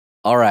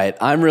All right,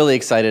 I'm really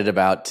excited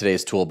about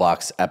today's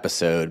Toolbox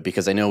episode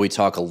because I know we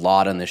talk a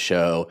lot on the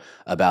show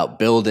about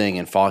building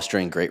and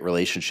fostering great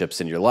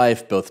relationships in your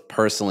life, both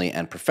personally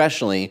and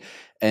professionally.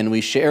 And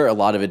we share a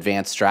lot of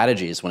advanced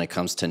strategies when it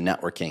comes to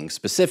networking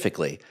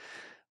specifically.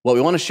 What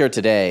we want to share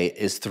today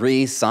is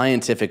 3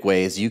 scientific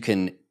ways you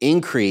can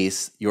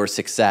increase your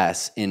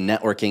success in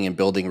networking and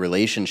building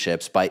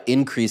relationships by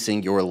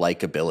increasing your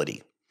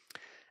likability.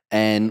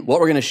 And what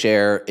we're going to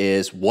share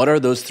is what are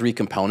those 3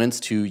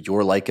 components to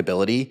your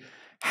likability,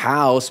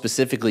 how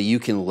specifically you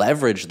can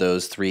leverage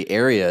those 3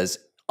 areas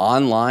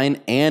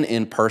online and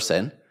in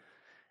person.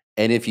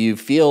 And if you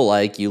feel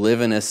like you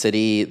live in a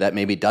city that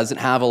maybe doesn't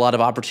have a lot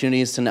of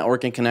opportunities to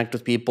network and connect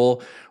with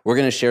people, we're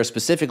going to share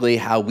specifically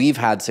how we've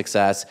had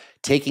success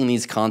taking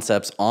these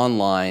concepts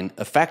online,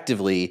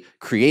 effectively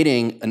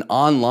creating an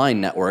online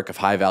network of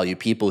high-value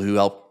people who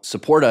help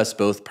support us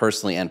both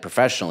personally and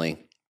professionally.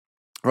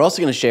 We're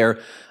also going to share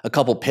a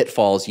couple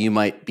pitfalls you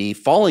might be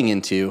falling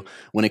into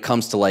when it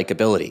comes to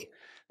likability.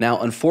 Now,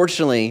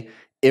 unfortunately,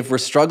 if we're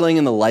struggling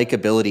in the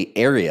likability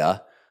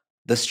area,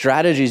 the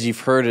strategies you've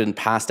heard in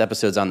past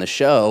episodes on the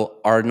show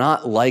are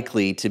not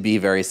likely to be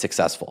very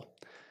successful.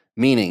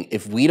 Meaning,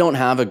 if we don't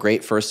have a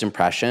great first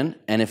impression,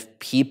 and if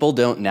people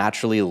don't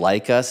naturally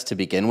like us to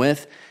begin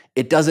with,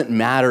 it doesn't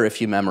matter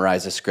if you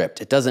memorize a script.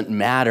 It doesn't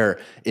matter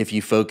if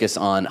you focus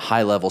on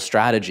high-level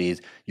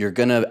strategies. You're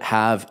going to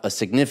have a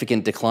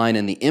significant decline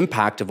in the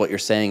impact of what you're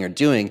saying or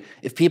doing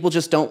if people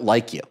just don't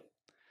like you.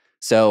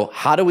 So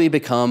how do we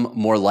become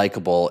more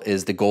likable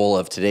is the goal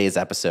of today's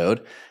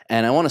episode.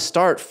 And I want to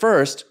start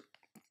first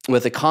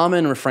with a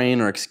common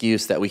refrain or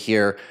excuse that we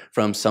hear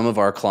from some of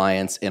our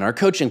clients in our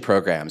coaching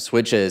programs,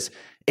 which is,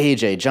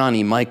 AJ,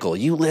 Johnny, Michael,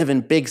 you live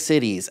in big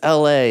cities,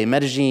 LA,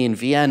 Medellin,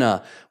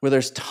 Vienna, where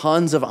there's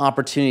tons of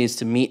opportunities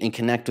to meet and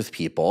connect with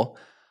people.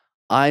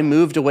 I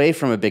moved away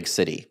from a big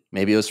city.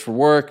 Maybe it was for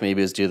work,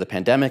 maybe it was due to the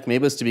pandemic,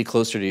 maybe it was to be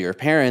closer to your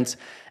parents.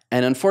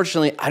 And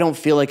unfortunately, I don't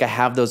feel like I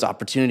have those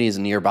opportunities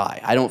nearby.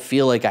 I don't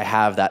feel like I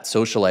have that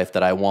social life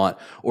that I want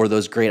or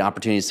those great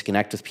opportunities to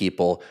connect with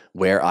people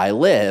where I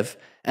live,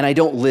 and I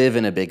don't live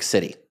in a big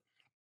city.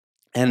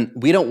 And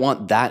we don't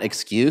want that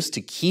excuse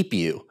to keep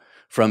you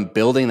from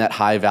building that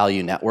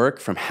high-value network,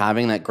 from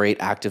having that great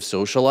active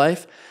social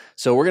life.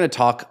 So we're going to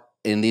talk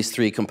in these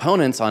 3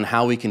 components on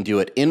how we can do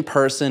it in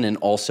person and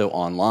also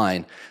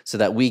online so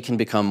that we can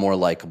become more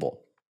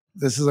likable.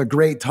 This is a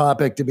great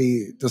topic to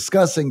be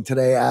discussing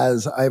today,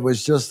 as I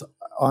was just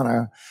on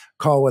a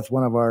call with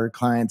one of our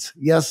clients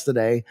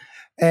yesterday,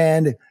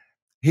 and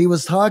he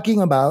was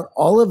talking about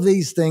all of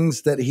these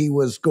things that he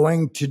was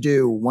going to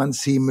do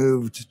once he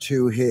moved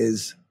to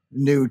his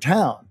new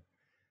town.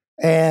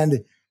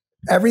 And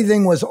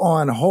everything was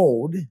on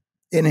hold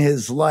in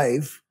his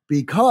life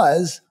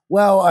because,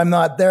 well, I'm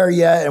not there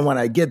yet. And when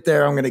I get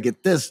there, I'm going to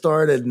get this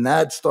started and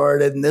that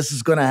started, and this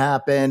is going to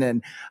happen,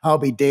 and I'll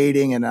be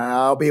dating and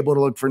I'll be able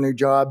to look for a new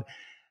job.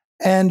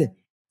 And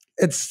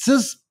it's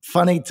just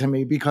funny to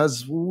me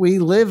because we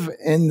live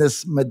in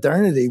this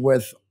modernity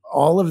with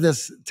all of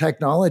this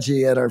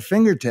technology at our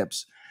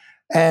fingertips.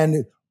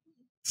 And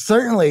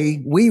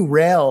certainly we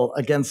rail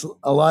against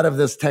a lot of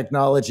this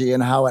technology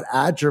and how it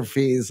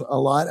atrophies a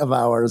lot of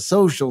our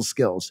social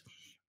skills.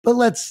 But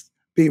let's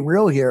be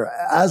real here.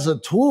 As a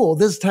tool,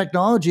 this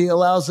technology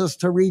allows us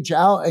to reach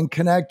out and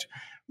connect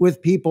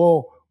with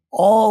people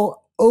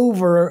all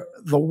over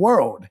the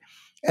world.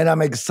 And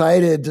I'm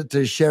excited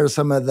to share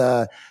some of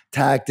the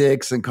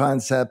tactics and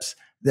concepts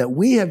that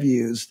we have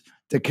used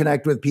to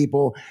connect with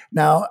people.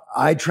 Now,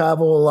 I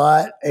travel a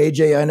lot.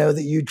 AJ, I know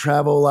that you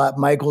travel a lot.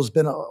 Michael's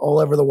been all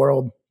over the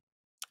world.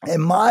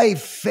 And my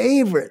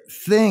favorite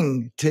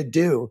thing to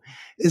do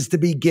is to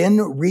begin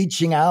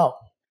reaching out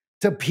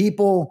to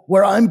people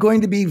where I'm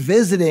going to be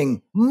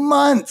visiting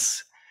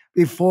months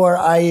before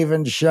I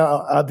even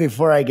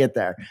before I get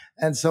there.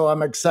 And so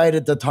I'm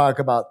excited to talk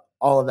about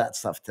all of that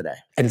stuff today.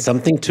 And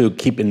something to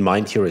keep in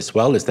mind here as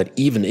well is that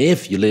even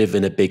if you live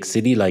in a big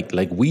city like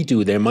we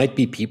do, there might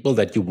be people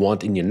that you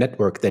want in your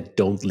network that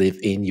don't live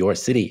in your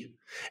city.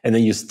 And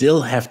then you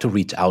still have to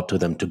reach out to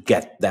them to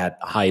get that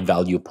high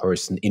value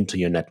person into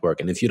your network.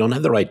 And if you don't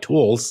have the right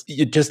tools,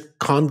 you just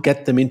can't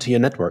get them into your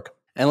network.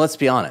 And let's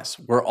be honest,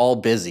 we're all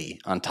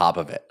busy on top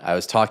of it. I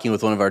was talking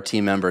with one of our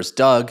team members,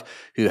 Doug,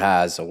 who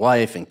has a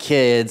wife and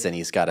kids, and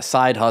he's got a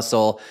side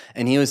hustle.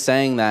 And he was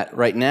saying that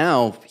right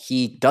now,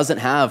 he doesn't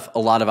have a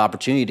lot of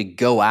opportunity to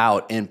go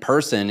out in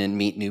person and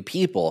meet new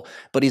people,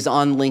 but he's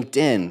on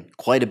LinkedIn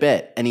quite a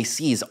bit. And he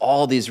sees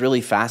all these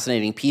really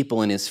fascinating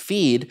people in his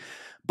feed,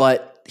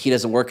 but he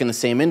doesn't work in the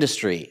same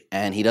industry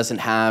and he doesn't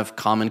have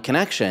common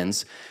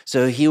connections.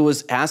 So he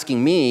was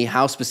asking me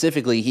how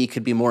specifically he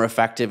could be more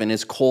effective in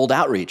his cold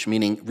outreach,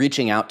 meaning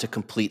reaching out to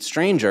complete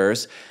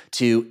strangers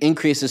to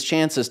increase his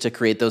chances to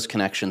create those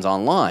connections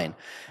online.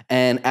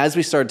 And as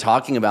we started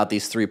talking about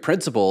these 3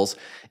 principles,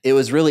 it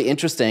was really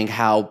interesting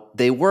how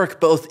they work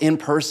both in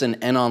person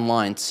and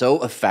online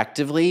so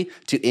effectively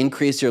to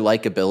increase your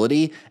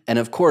likability and,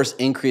 of course,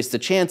 increase the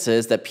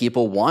chances that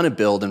people want to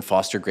build and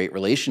foster great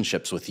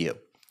relationships with you.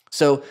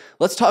 So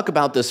let's talk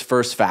about this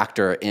first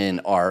factor in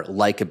our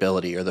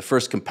likability, or the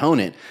first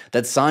component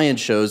that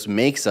science shows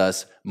makes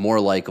us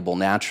more likable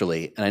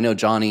naturally. And I know,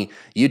 Johnny,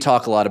 you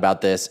talk a lot about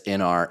this in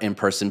our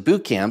in-person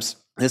boot camps,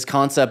 this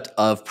concept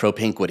of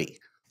propinquity.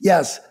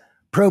 Yes,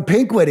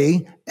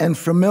 propinquity and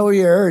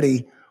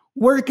familiarity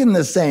work in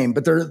the same,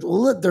 but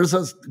there's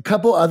a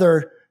couple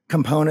other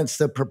components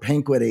to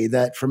propinquity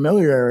that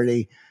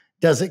familiarity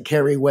doesn't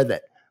carry with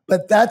it.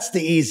 But that's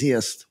the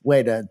easiest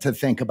way to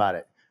think about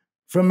it.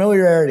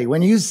 Familiarity.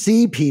 When you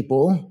see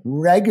people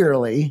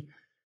regularly,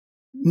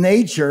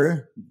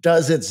 nature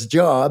does its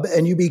job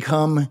and you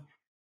become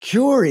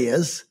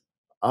curious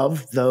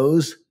of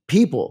those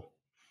people.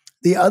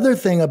 The other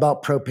thing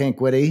about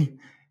propinquity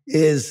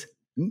is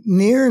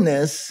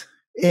nearness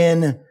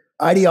in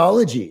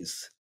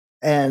ideologies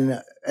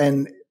and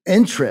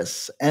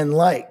interests and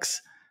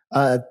likes.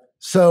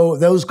 So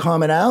those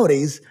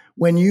commonalities,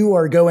 when you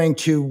are going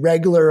to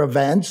regular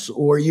events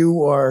or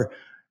you are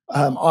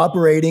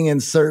operating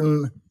in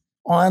certain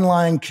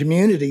online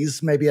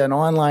communities, maybe an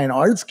online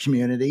arts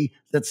community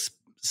that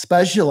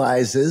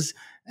specializes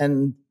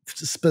in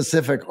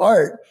specific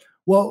art,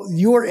 well,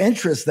 your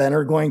interests then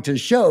are going to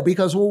show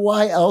because, well,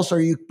 why else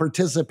are you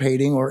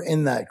participating or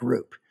in that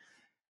group?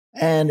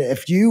 And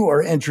if you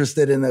are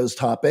interested in those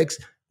topics,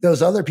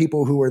 those other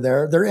people who are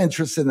there, they're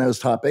interested in those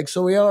topics.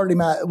 So we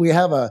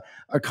have a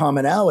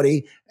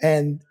commonality,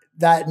 and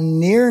that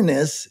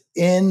nearness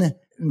in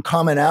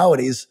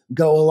commonalities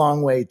go a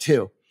long way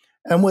too.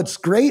 And what's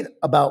great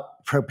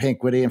about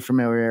propinquity and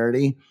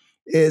familiarity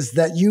is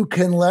that you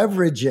can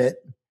leverage it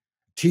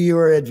to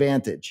your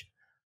advantage.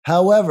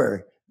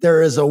 However,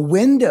 there is a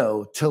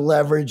window to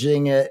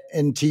leveraging it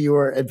into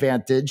your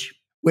advantage,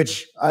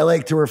 which I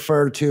like to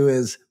refer to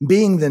as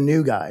being the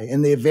new guy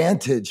and the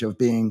advantage of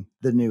being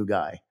the new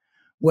guy,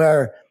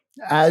 where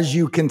as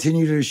you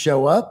continue to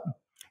show up,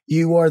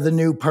 you are the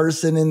new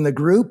person in the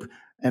group.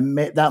 And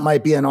that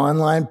might be an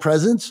online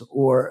presence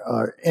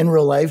or in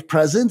real life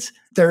presence.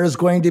 There is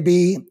going to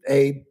be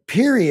a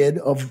period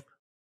of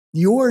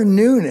your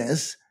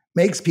newness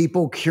makes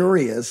people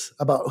curious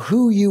about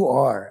who you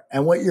are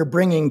and what you're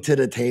bringing to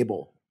the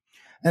table.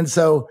 And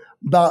so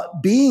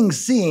about being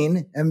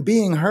seen and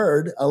being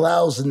heard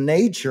allows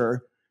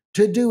nature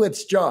to do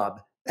its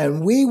job.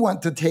 And we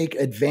want to take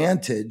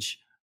advantage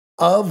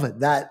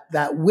of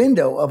that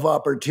window of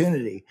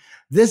opportunity.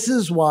 This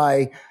is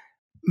why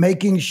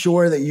making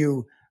sure that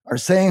you are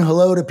saying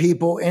hello to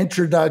people,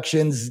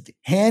 introductions,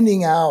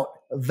 handing out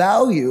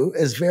value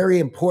is very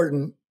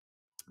important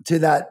to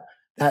that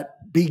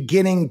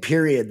beginning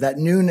period, that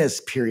newness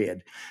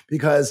period,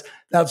 because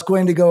that's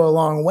going to go a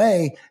long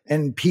way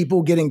in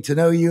people getting to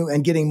know you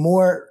and getting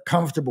more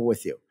comfortable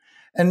with you.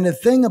 And the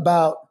thing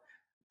about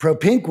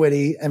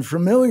propinquity and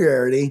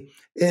familiarity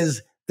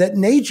is that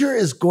nature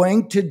is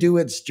going to do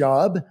its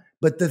job.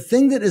 But the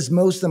thing that is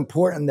most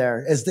important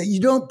there is that you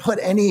don't put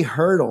any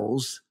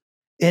hurdles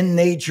in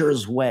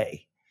nature's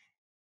way.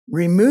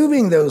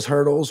 Removing those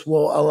hurdles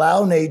will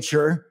allow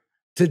nature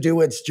to do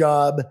its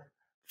job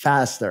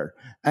faster.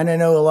 And I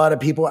know a lot of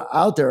people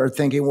out there are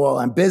thinking, well,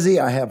 I'm busy.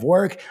 I have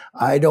work.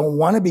 I don't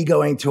want to be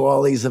going to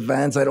all these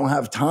events. I don't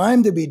have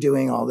time to be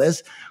doing all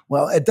this.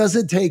 Well, it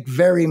doesn't take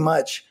very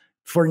much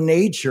for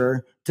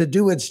nature to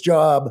do its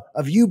job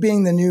of you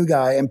being the new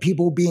guy and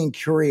people being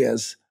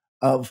curious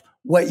of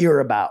what you're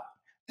about.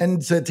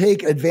 And to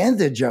take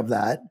advantage of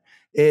that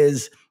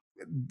is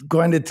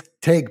going to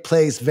take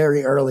place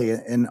very early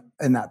in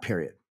that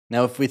period.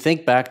 Now, if we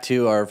think back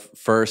to our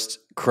first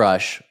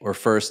crush or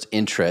first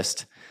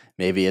interest,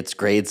 maybe it's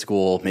grade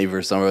school, maybe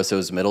for some of us it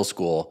was middle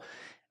school,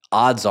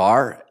 odds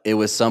are it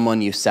was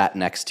someone you sat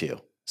next to,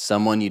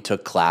 someone you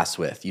took class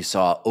with, you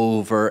saw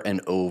over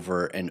and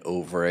over and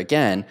over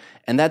again.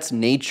 And that's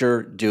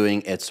nature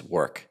doing its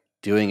work,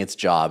 doing its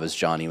job, as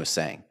Johnny was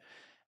saying.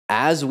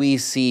 As we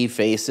see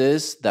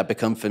faces that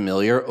become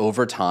familiar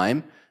over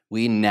time,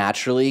 we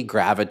naturally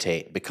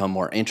gravitate, become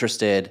more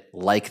interested,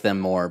 like them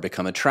more,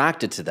 become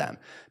attracted to them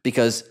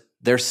because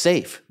they're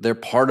safe. They're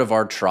part of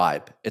our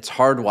tribe. It's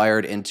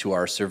hardwired into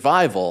our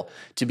survival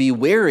to be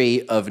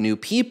wary of new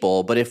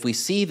people. But if we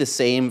see the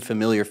same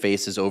familiar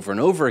faces over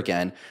and over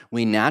again,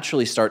 we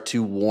naturally start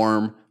to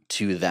warm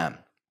to them.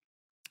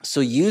 So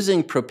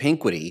using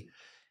propinquity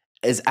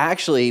is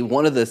actually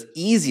one of the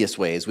easiest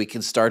ways we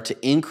can start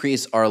to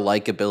increase our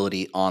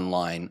likability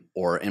online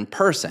or in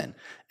person.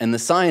 And the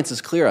science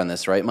is clear on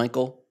this, right,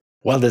 Michael?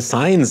 Well, the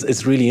science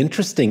is really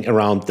interesting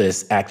around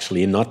this,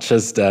 actually, not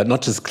just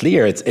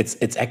clear.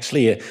 It's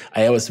actually,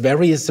 I was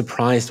very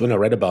surprised when I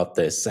read about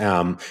this.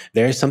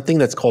 There is something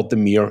that's called the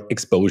mere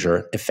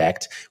exposure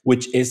effect,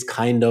 which is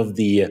kind of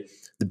the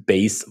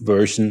base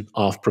version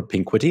of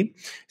propinquity.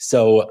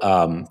 So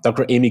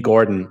Dr. Amy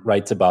Gordon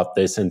writes about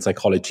this in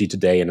Psychology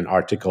Today in an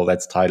article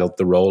that's titled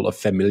 "The Role of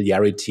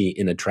Familiarity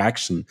in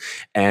Attraction."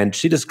 And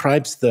she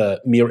describes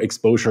the mere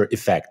exposure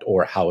effect,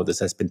 or how this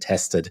has been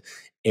tested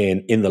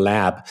in the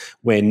lab,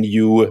 when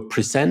you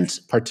present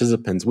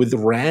participants with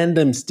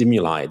random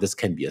stimuli. This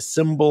can be a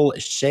symbol, a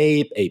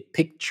shape, a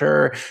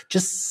picture,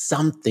 just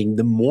something.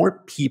 The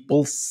more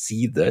people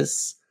see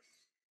this,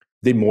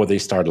 the more they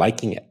start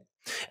liking it.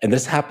 And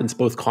this happens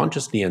both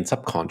consciously and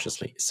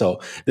subconsciously. So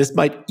this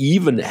might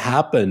even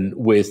happen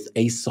with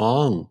a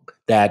song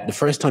that the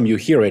first time you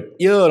hear it,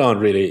 you don't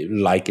really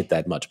like it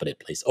that much, but it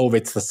plays over.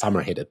 It's the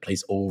summer hit. It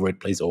plays over, it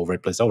plays over,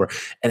 it plays over.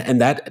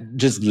 And that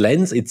just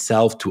lends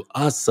itself to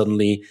us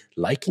suddenly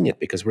liking it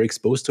because we're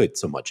exposed to it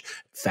so much.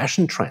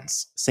 Fashion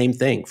trends, same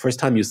thing. First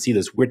time you see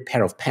this weird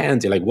pair of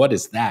pants, you're like, what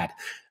is that?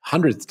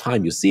 100th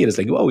time you see it, it's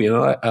like, whoa,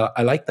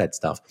 I like that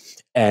stuff.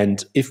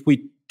 And if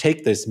we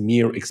take this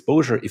mere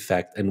exposure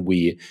effect and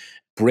we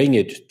bring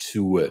it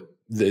to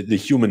the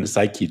human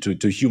psyche,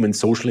 to human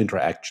social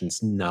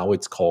interactions, now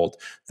it's called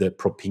the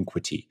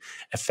propinquity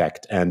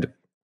effect. And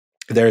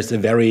there's a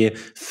very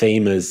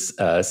famous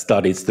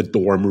study, it's the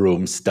dorm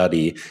room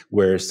study,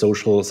 where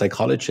social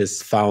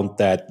psychologists found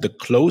that the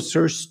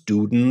closer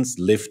students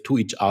lived to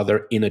each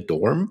other in a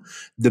dorm,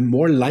 the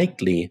more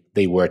likely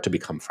they were to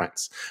become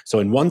friends. So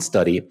in one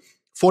study,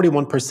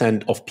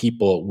 41% of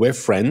people were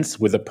friends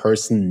with a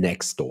person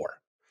next door,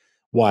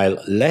 while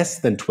less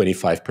than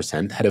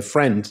 25% had a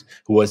friend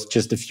who was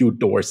just a few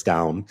doors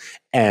down.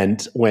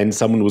 And when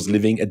someone was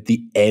living at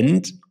the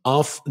end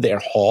of their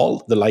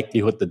hall, the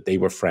likelihood that they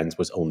were friends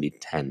was only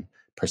 10%.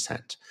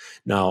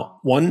 Now,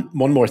 one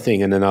more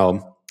thing, and then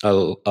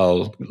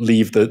I'll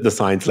leave the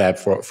science lab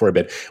for a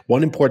bit.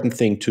 One important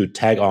thing to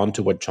tag on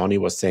to what Johnny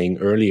was saying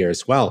earlier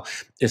as well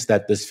is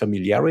that this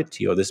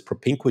familiarity or this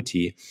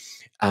propinquity,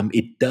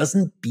 it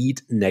doesn't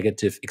beat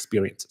negative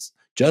experiences.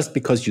 Just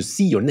because you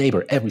see your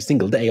neighbor every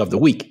single day of the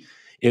week,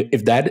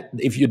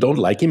 if you don't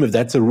like him, if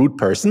that's a rude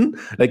person,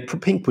 like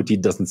propinquity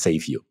doesn't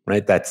save you,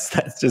 right? That's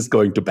just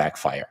going to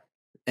backfire.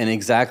 And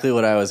exactly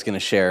what I was going to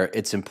share.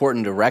 It's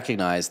important to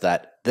recognize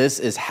that this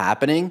is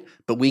happening,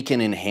 but we can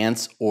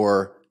enhance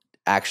or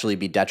actually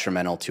be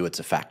detrimental to its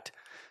effect.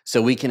 So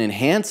we can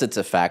enhance its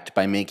effect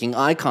by making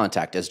eye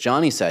contact, as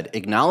Johnny said,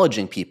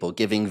 acknowledging people,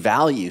 giving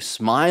value,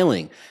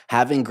 smiling,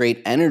 having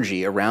great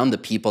energy around the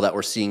people that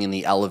we're seeing in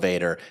the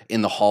elevator,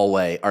 in the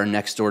hallway, our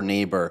next door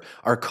neighbor,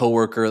 our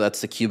coworker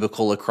that's the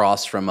cubicle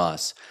across from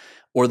us,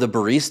 or the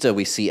barista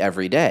we see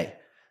every day.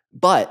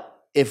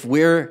 But if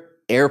we're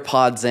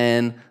AirPods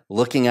in,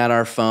 looking at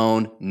our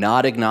phone,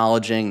 not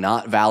acknowledging,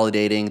 not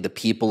validating the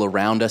people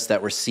around us that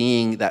we're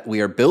seeing that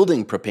we are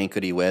building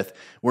propinquity with,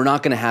 we're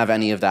not going to have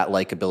any of that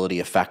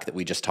likability effect that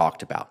we just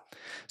talked about.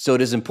 So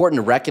it is important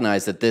to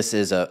recognize that this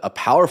is a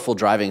powerful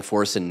driving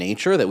force in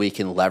nature that we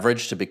can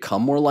leverage to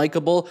become more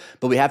likable,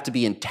 but we have to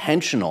be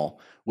intentional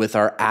with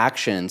our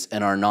actions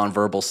and our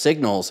nonverbal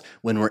signals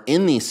when we're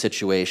in these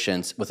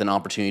situations with an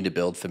opportunity to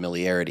build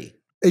familiarity.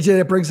 AJ,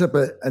 it brings up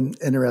an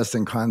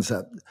interesting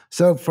concept.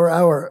 So for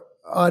our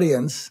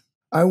audience,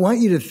 I want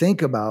you to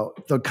think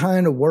about the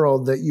kind of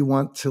world that you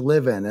want to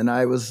live in. And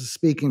I was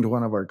speaking to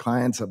one of our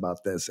clients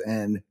about this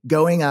and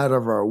going out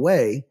of our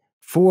way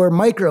for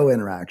micro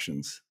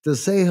interactions, to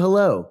say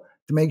hello,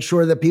 to make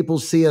sure that people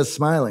see us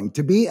smiling,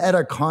 to be at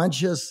a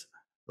conscious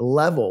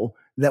level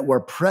that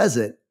we're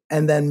present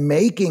and then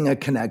making a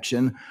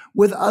connection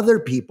with other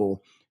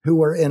people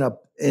who are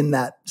in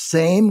that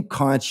same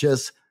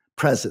conscious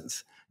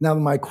presence. Now,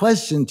 my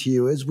question to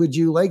you is, would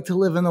you like to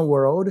live in a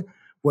world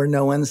where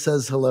no one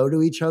says hello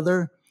to each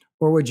other?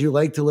 Or would you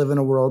like to live in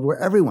a world where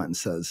everyone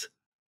says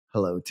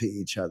hello to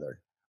each other?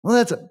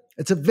 Well,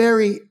 it's a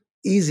very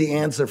easy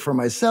answer for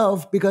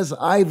myself because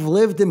I've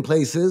lived in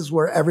places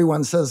where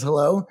everyone says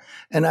hello,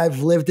 and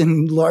I've lived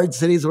in large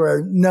cities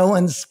where no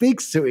one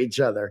speaks to each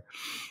other.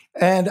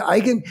 And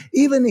I can,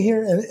 even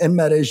here in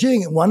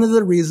Medellin, one of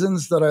the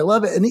reasons that I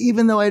love it, and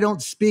even though I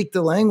don't speak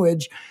the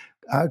language,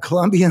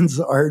 Colombians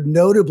are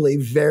notably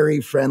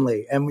very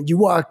friendly. And when you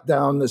walk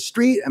down the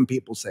street and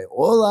people say,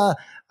 hola,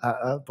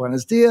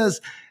 buenos dias,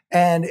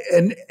 and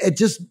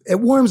it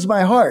warms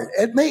my heart.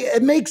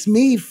 It makes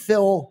me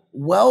feel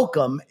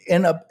welcome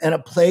in a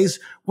place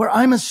where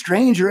I'm a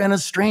stranger in a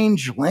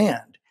strange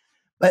land.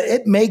 But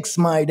it makes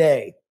my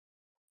day.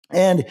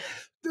 And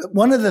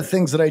one of the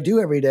things that I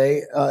do every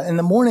day, in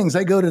the mornings,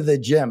 I go to the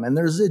gym, and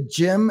there's a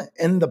gym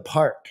in the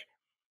park.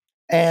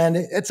 And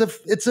it's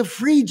a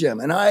free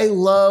gym. And I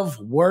love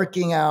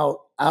working out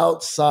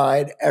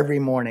outside every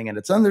morning. And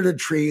it's under the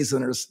trees,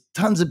 and there's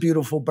tons of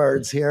beautiful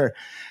birds here.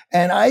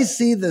 And I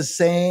see the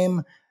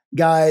same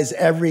guys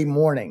every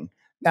morning.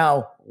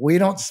 Now, we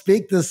don't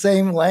speak the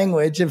same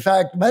language. In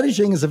fact,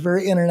 Medellin is a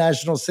very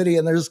international city,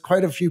 and there's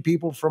quite a few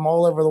people from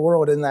all over the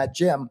world in that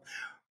gym.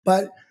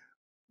 But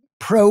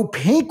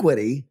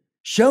propinquity,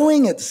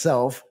 showing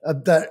itself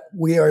that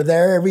we are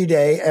there every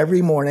day,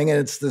 every morning, and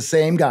it's the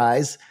same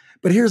guys.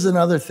 But here's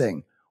another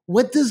thing.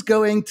 What does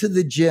going to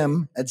the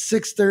gym at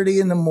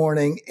 6:30 in the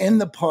morning in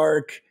the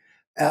park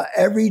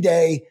every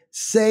day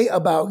say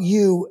about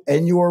you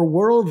and your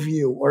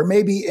worldview, or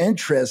maybe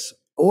interests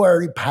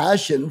or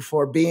passion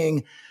for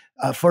being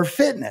for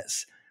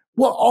fitness?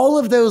 Well, all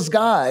of those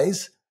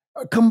guys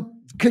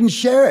can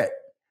share it.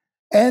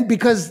 And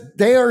because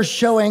they are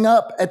showing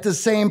up at the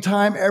same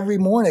time every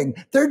morning,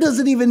 there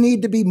doesn't even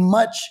need to be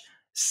much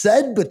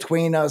said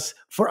between us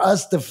for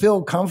us to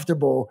feel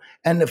comfortable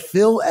and to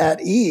feel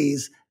at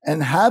ease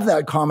and have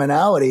that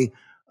commonality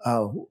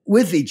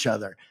with each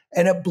other.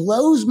 And it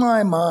blows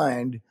my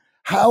mind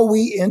how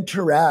we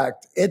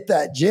interact at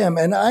that gym.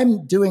 And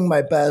I'm doing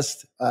my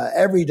best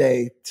every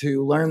day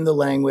to learn the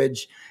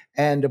language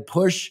and to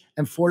push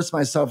and force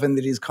myself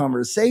into these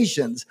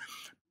conversations.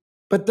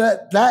 But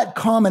that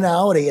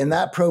commonality and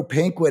that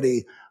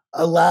propinquity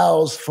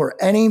allows for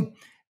any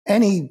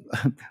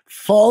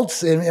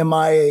faults in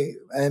my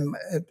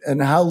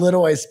and how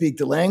little I speak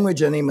the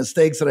language, any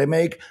mistakes that I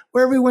make,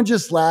 where everyone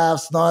just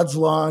laughs, nods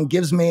along,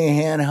 gives me a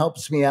hand,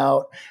 helps me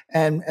out,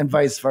 and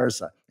vice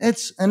versa.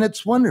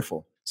 It's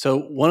wonderful. So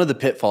one of the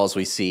pitfalls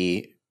we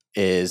see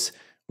is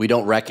we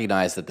don't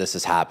recognize that this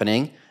is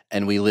happening,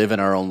 and we live in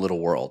our own little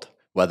world,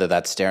 whether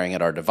that's staring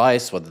at our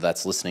device, whether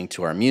that's listening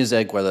to our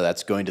music, whether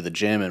that's going to the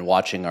gym and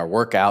watching our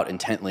workout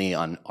intently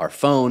on our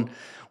phone.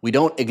 We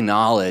don't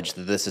acknowledge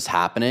that this is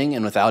happening,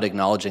 and without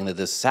acknowledging that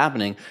this is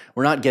happening,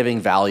 we're not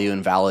giving value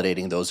and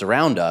validating those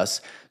around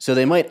us. So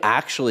they might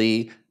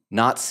actually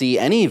not see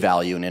any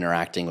value in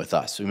interacting with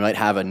us. We might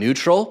have a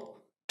neutral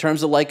in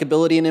terms of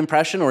likability and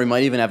impression, or we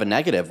might even have a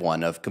negative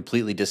one of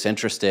completely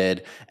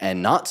disinterested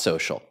and not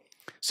social.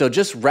 So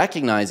just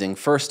recognizing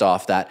first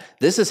off that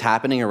this is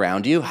happening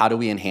around you. How do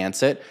we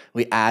enhance it?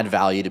 We add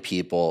value to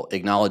people,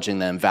 acknowledging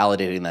them,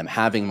 validating them,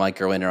 having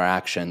micro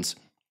interactions.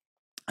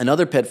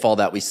 Another pitfall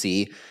that we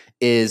see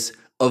is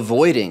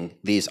avoiding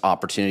these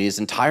opportunities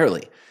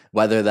entirely,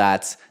 whether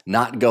that's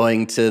not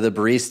going to the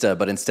barista,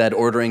 but instead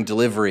ordering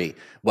delivery,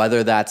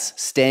 whether that's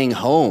staying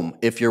home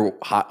if your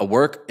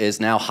work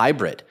is now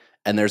hybrid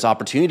and there's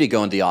opportunity to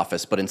go into the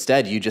office, but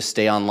instead you just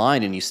stay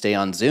online and you stay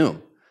on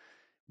Zoom.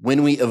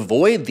 When we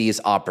avoid these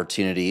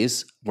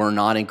opportunities, we're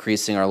not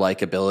increasing our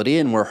likability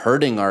and we're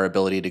hurting our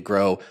ability to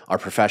grow our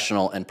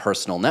professional and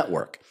personal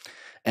network.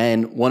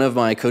 And one of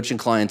my coaching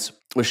clients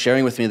was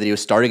sharing with me that he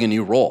was starting a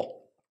new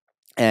role.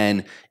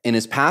 And in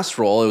his past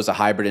role, it was a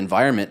hybrid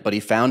environment, but he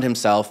found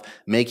himself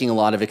making a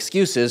lot of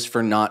excuses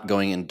for not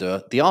going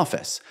into the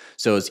office.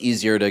 So it's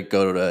easier to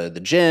go to the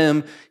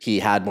gym. He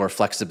had more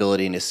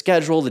flexibility in his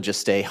schedule to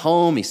just stay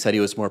home. He said he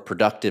was more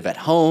productive at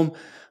home,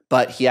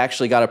 but he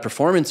actually got a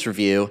performance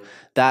review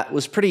that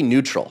was pretty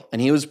neutral.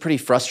 And he was pretty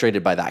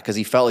frustrated by that because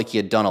he felt like he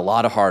had done a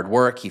lot of hard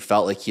work. He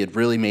felt like he had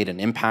really made an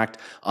impact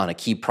on a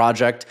key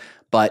project,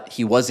 but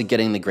he wasn't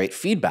getting the great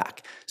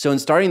feedback. So in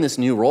starting this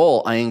new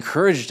role, I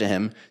encouraged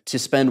him to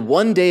spend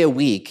 1 day a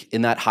week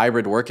in that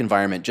hybrid work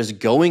environment, just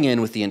going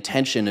in with the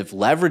intention of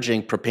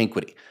leveraging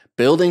Propinquity,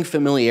 building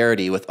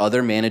familiarity with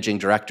other managing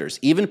directors,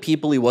 even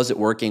people he wasn't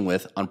working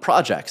with on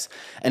projects,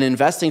 and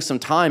investing some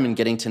time in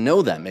getting to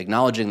know them,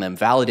 acknowledging them,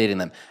 validating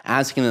them,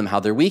 asking them how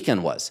their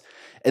weekend was.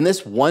 And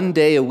this 1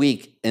 day a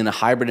week in a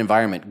hybrid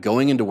environment,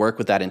 going into work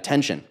with that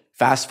intention.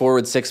 Fast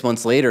forward 6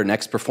 months later,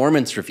 next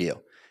performance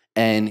review.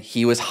 And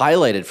he was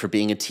highlighted for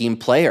being a team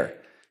player.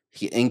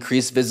 He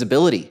increased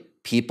visibility.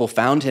 People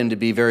found him to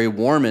be very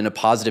warm and a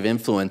positive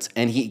influence.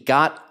 And he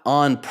got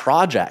on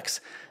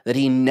projects that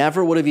he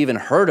never would have even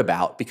heard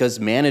about because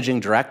managing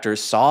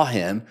directors saw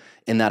him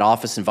in that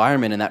office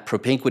environment and that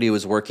Propinquity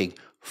was working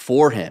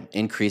for him,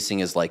 increasing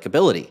his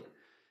likability.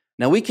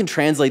 Now we can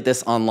translate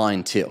this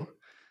online too.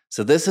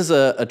 So this is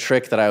a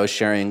trick that I was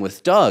sharing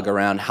with Doug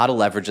around how to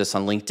leverage this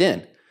on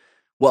LinkedIn.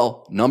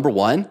 Well, number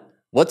one,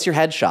 what's your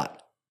headshot?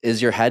 Is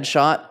your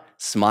headshot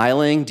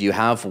smiling? Do you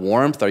have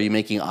warmth? Are you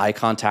making eye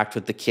contact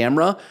with the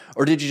camera?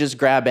 Or did you just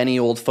grab any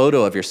old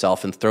photo of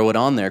yourself and throw it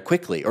on there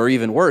quickly? Or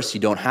even worse, you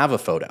don't have a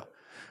photo.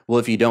 Well,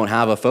 if you don't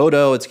have a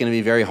photo, it's going to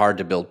be very hard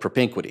to build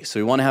Propinquity. So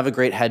we want to have a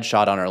great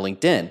headshot on our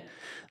LinkedIn.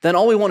 Then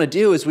all we want to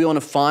do is we want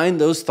to find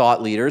those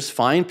thought leaders,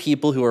 find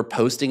people who are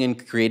posting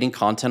and creating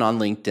content on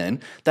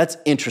LinkedIn that's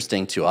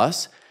interesting to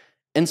us,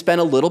 and spend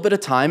a little bit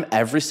of time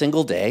every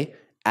single day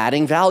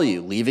adding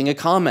value, leaving a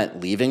comment,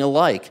 leaving a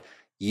like,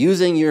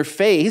 using your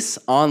face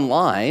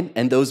online,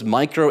 and those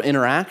micro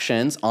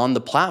interactions on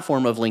the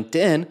platform of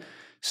LinkedIn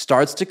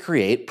starts to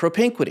create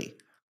Propinquity.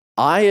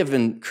 I have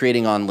been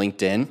creating on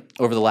LinkedIn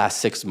over the last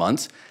 6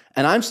 months,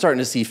 and I'm starting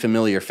to see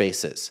familiar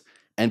faces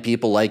and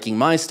people liking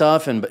my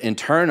stuff. And in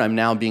turn, I'm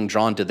now being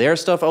drawn to their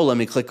stuff. Oh, let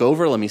me click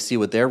over. Let me see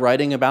what they're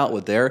writing about,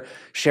 what they're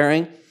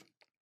sharing.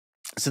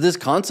 So this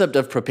concept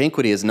of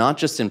Propinquity is not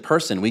just in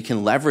person. We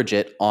can leverage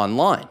it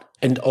online.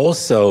 And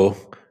also,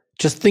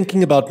 just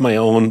thinking about my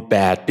own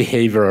bad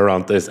behavior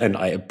around this, and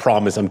I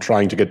promise I'm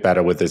trying to get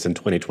better with this in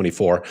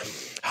 2024.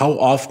 How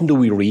often do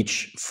we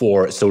reach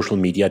for social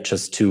media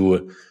just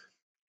to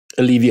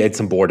alleviate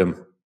some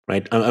boredom,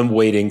 right? I'm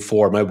waiting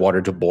for my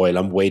water to boil.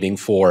 I'm waiting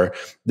for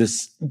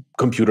this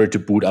computer to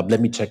boot up. Let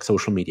me check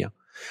social media.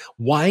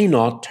 Why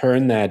not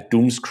turn that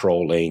doom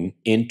scrolling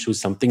into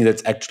something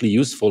that's actually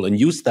useful and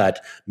use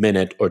that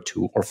minute or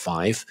 2 or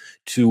 5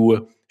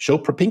 to show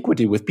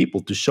Propinquity with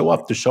people, to show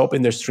up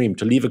in their stream,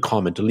 to leave a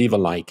comment, to leave a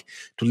like,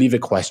 to leave a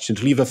question,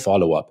 to leave a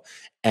follow-up,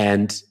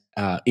 and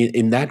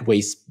in that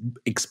way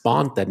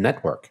expand that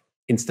network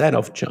instead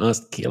of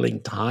just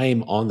killing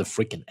time on the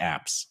freaking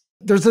apps.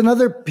 There's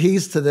another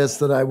piece to this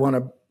that I want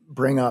to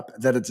bring up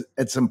that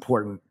it's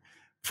important.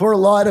 For a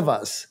lot of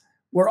us,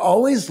 we're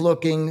always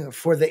looking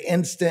for the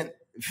instant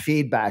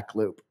feedback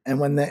loop. And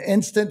when the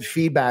instant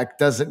feedback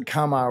doesn't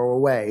come our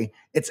way,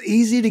 it's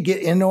easy to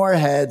get into our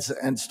heads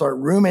and start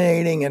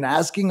ruminating and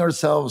asking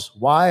ourselves,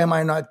 why am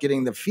I not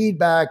getting the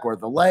feedback or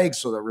the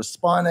likes or the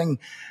responding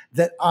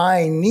that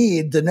I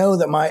need to know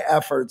that my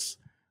efforts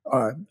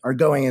are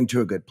going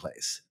into a good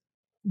place?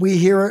 We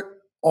hear it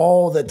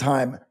all the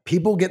time.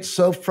 People get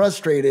so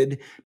frustrated.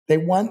 They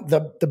want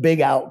the big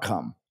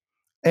outcome.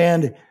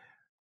 And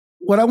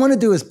what I want to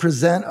do is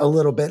present a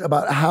little bit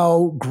about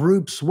how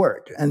groups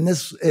work. And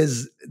this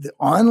is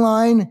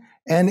online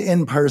and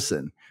in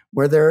person,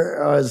 where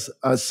there is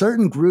a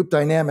certain group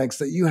dynamics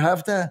that you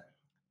have to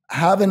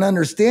have an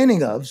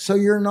understanding of so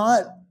you're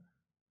not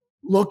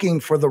looking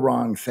for the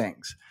wrong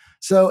things.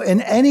 So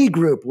in any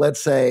group,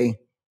 let's say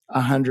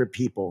 100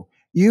 people,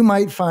 you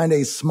might find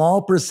a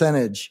small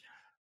percentage,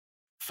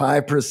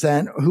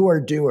 5%, who are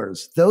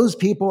doers. Those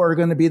people are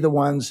going to be the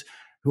ones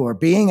who are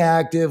being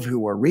active,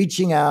 who are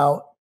reaching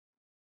out,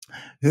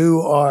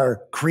 who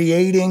are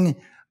creating,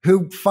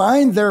 who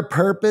find their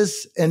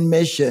purpose and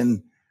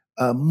mission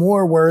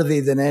more worthy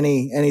than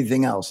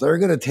anything else. They're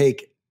going to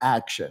take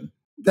action.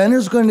 Then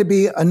there's going to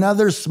be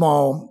another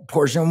small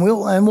portion.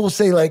 We'll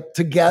say like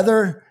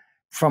together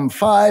from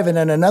 5, and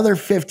then another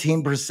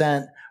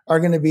 15% are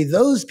going to be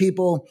those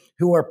people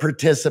who are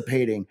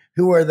participating,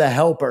 who are the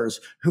helpers,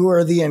 who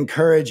are the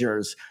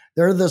encouragers.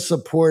 They're the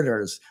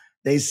supporters.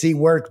 They see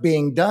work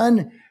being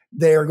done.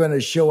 They are going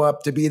to show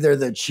up to be there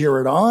to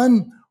cheer it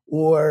on,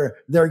 or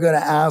they're going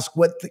to ask,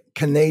 what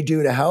can they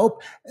do to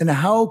help? And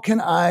how can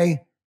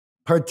I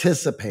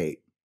participate?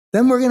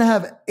 Then we're going to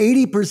have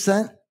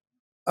 80%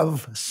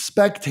 of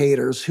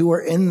spectators who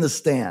are in the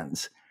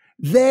stands.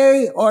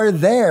 They are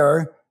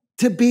there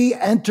to be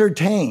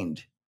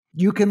entertained.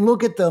 You can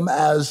look at them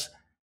as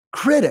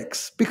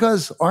critics,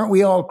 because aren't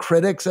we all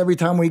critics every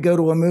time we go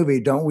to a movie?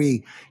 Don't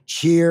we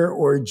cheer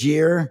or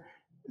jeer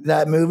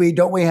that movie?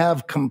 Don't we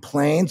have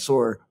complaints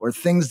or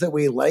things that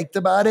we liked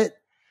about it?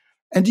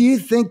 And do you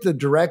think the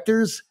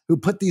directors who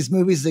put these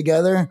movies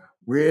together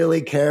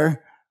really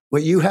care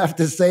what you have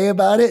to say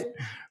about it?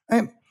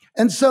 Right?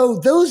 And so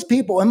those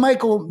people, and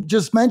Michael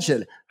just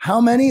mentioned,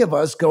 how many of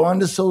us go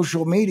onto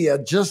social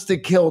media just to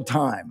kill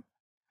time?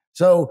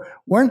 So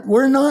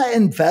we're not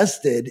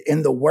invested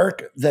in the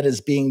work that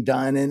is being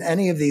done in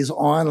any of these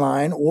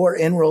online or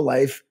in real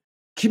life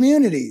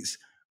communities.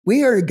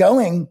 We are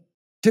going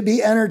to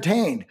be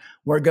entertained.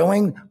 We're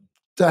going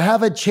to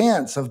have a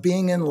chance of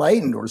being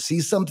enlightened or see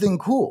something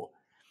cool.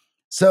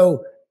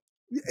 So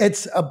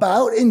it's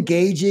about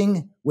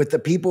engaging with the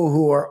people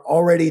who are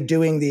already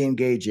doing the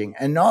engaging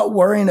and not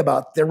worrying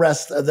about the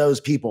rest of those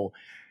people.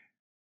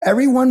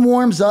 Everyone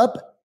warms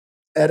up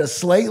at a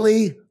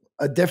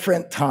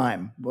different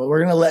time. Well, we're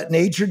going to let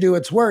nature do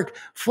its work.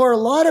 For a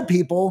lot of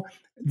people,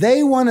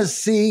 they want to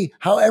see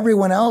how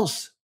everyone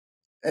else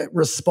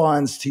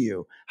responds to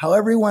you, how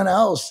everyone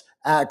else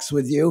acts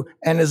with you.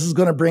 And this is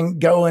going to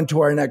go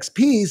into our next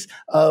piece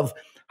of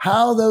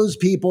how those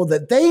people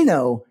that they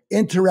know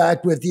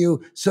interact with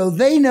you, so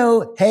they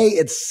know, hey,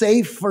 it's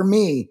safe for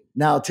me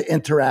now to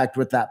interact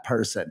with that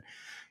person.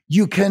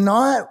 You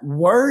cannot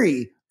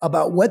worry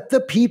about what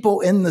the people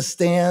in the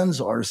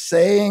stands are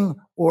saying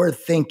or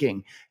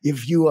thinking.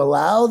 If you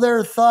allow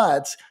their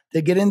thoughts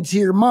to get into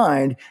your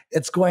mind,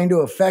 it's going to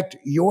affect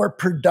your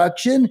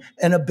production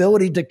and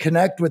ability to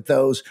connect with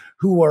those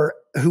who are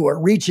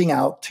reaching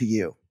out to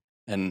you.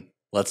 And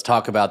let's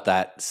talk about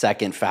that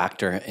second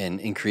factor in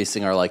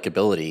increasing our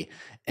likability.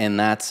 And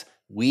that's,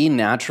 we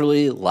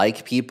naturally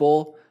like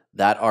people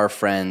that our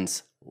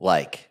friends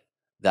like,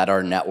 that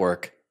our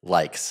network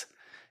likes.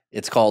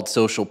 It's called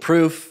social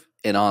proof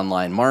in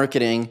online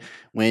marketing.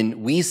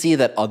 When we see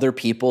that other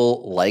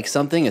people like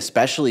something,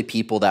 especially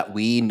people that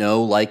we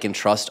know, like, and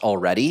trust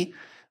already,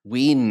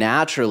 we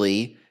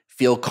naturally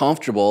feel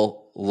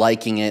comfortable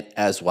liking it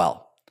as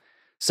well.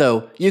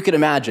 So you can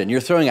imagine you're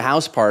throwing a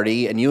house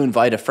party and you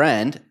invite a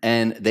friend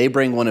and they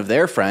bring one of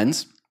their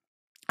friends.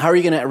 How are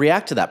you going to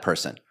react to that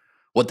person?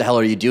 What the hell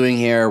are you doing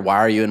here? Why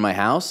are you in my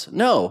house?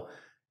 No,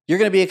 you're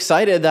going to be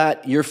excited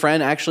that your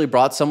friend actually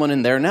brought someone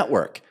in their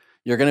network.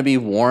 You're going to be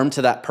warm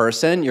to that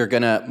person. You're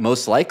going to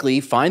most likely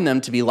find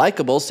them to be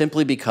likable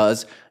simply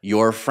because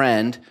your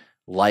friend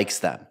likes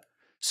them.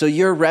 So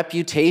your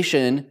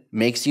reputation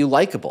makes you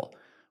likable.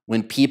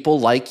 When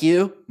people like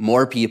you,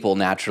 more people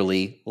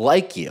naturally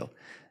like you.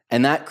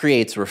 And that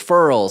creates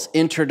referrals,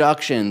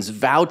 introductions,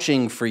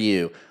 vouching for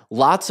you,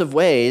 lots of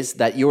ways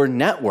that your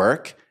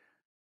network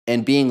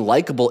and being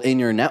likable in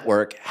your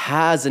network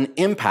has an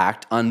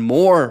impact on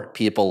more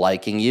people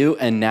liking you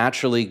and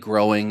naturally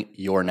growing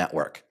your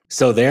network.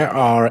 So there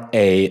are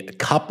a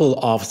couple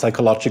of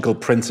psychological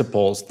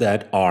principles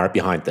that are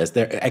behind this.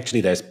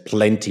 There's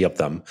plenty of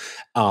them.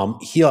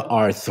 Here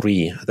are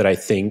 3 that I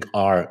think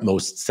are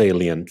most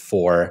salient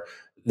for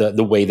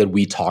the way that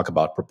we talk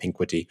about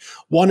propinquity.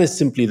 One is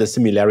simply the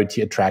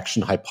similarity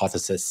attraction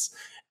hypothesis.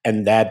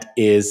 And that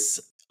is,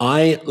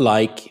 I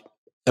like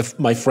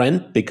my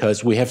friend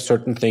because we have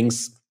certain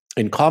things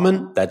in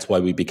common. That's why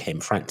we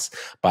became friends.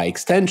 By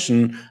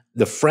extension,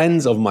 the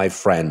friends of my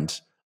friend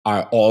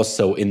are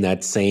also in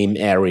that same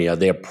area.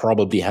 They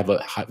probably have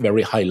a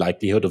very high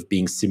likelihood of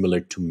being similar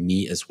to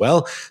me as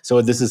well.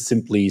 So this is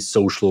simply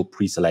social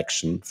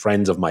pre-selection.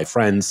 Friends of my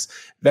friends,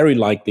 very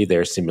likely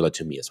they're similar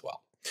to me as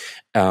well.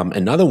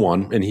 Another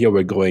one, and here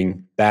we're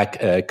going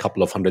back a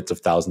couple of hundreds of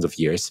thousands of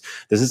years.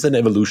 This is an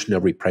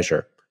evolutionary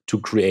pressure to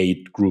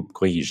create group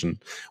cohesion.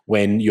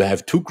 When you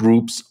have two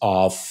groups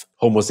of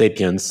Homo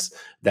sapiens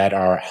that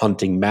are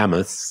hunting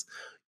mammoths,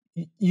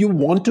 you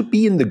want to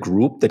be in the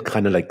group that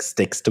kind of like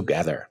sticks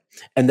together.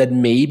 And that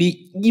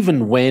maybe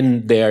even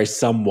when there's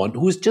someone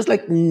who's just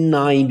like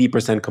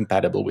 90%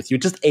 compatible with you,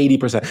 just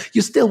 80%,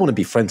 you still want to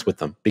be friends with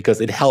them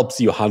because it helps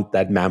you hunt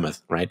that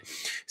mammoth, right?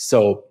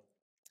 So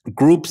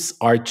groups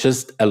are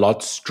just a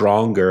lot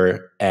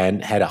stronger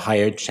and had a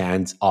higher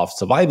chance of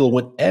survival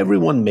when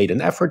everyone made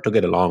an effort to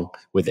get along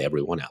with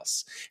everyone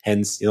else.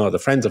 Hence, the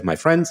friends of my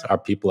friends are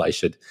people I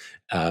should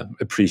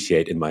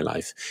appreciate in my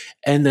life.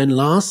 And then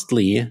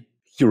lastly,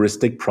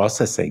 heuristic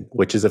processing,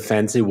 which is a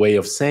fancy way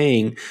of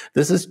saying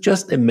this is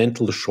just a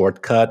mental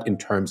shortcut in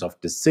terms of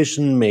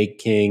decision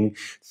making,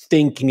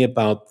 thinking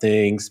about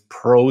things,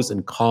 pros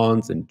and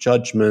cons and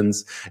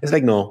judgments. It's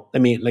like, no,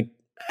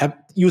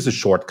 use a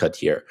shortcut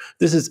here.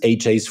 This is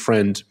AJ's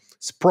friend.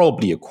 It's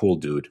probably a cool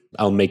dude.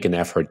 I'll make an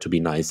effort to be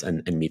nice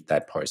and meet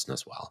that person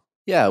as well.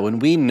 Yeah, when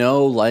we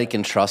know, like,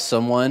 and trust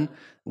someone,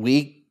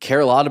 we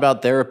care a lot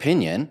about their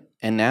opinion,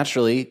 and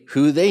naturally,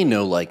 who they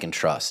know, like, and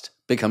trust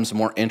becomes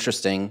more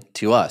interesting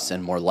to us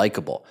and more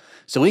likable.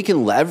 So we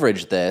can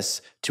leverage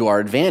this to our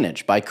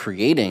advantage by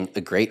creating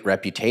a great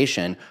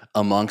reputation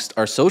amongst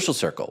our social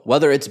circle,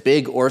 whether it's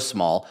big or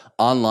small,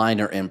 online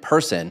or in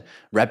person.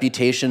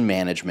 Reputation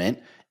management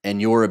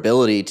and your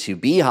ability to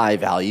be high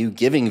value,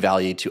 giving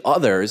value to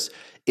others,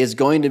 is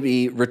going to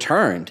be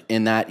returned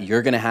in that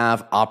you're going to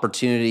have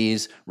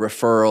opportunities,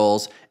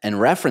 referrals, and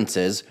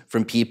references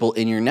from people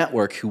in your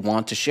network who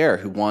want to share,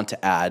 who want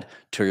to add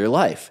to your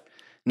life.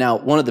 Now,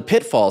 one of the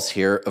pitfalls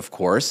here, of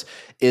course,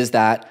 is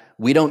that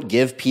we don't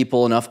give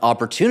people enough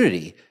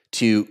opportunity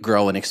to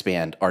grow and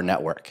expand our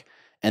network.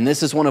 And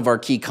this is one of our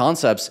key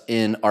concepts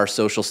in our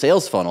social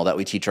sales funnel that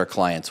we teach our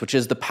clients, which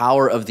is the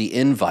power of the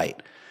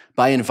invite.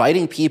 By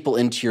inviting people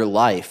into your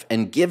life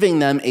and giving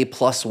them a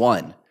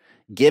 +1,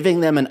 giving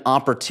them an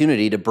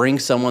opportunity to bring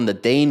someone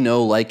that they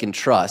know, like, and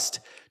trust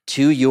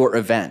to your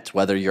event,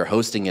 whether you're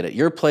hosting it at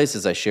your place,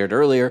 as I shared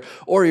earlier,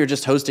 or you're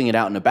just hosting it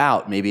out and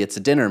about. Maybe it's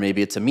a dinner,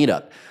 maybe it's a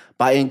meetup.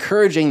 By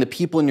encouraging the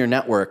people in your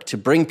network to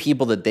bring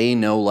people that they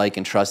know, like,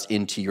 and trust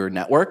into your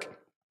network,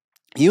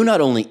 you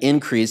not only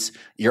increase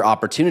your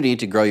opportunity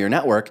to grow your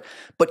network,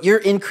 but you're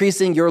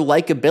increasing your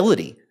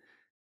likability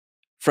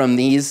from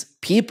these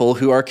people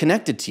who are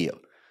connected to you.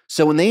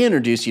 So when they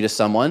introduce you to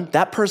someone,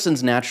 that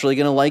person's naturally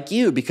going to like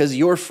you because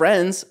you're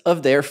friends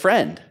of their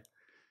friend.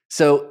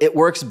 So it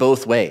works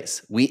both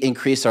ways. We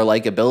increase our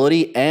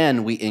likability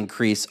and we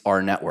increase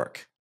our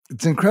network.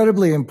 It's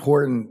incredibly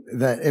important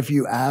that if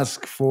you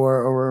ask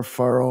for a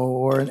referral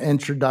or an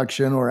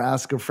introduction or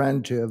ask a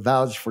friend to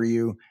vouch for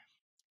you,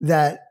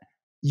 that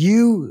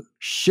you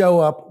show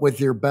up with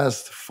your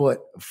best foot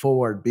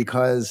forward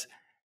because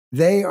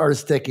they are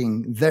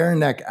sticking their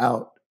neck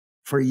out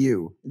for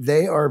you.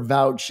 They are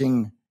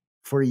vouching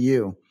for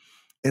you.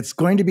 It's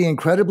going to be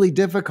incredibly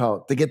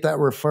difficult to get that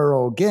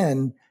referral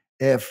again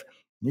if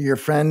your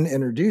friend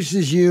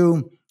introduces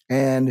you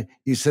and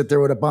you sit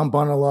there with a bump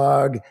on a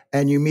log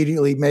and you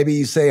immediately, maybe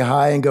you say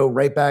hi and go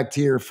right back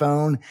to your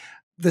phone.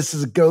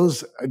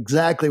 Goes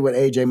exactly what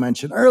AJ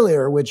mentioned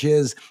earlier, which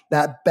is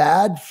that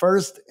bad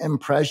first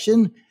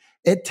impression.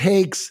 It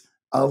takes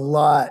a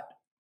lot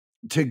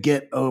to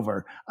get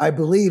over. I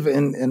believe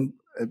in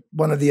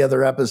one of the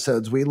other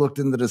episodes, we looked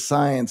into the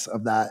science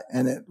of that,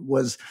 and it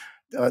was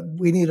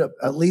we need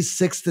at least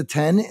 6 to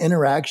 10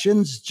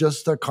 interactions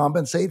just to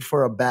compensate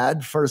for a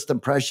bad first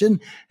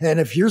impression. And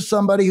if you're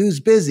somebody who's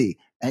busy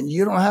and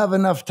you don't have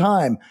enough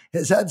time,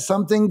 is that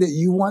something that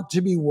you want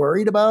to be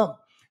worried about?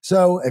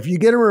 So if you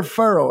get a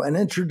referral, an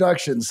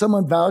introduction,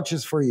 someone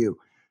vouches for you,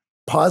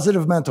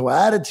 positive mental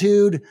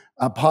attitude,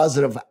 a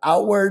positive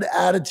outward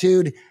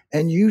attitude,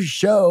 and you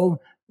show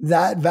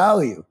that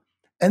value.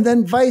 And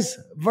then vice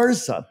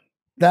versa,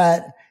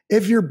 that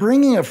if you're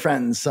bringing a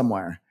friend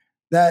somewhere,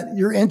 that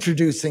you're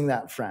introducing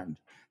that friend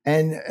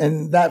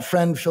and that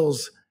friend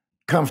feels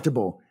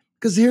comfortable.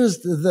 Because here's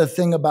the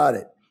thing about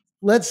it.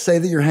 Let's say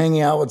that you're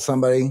hanging out with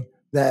somebody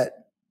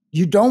that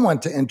you don't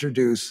want to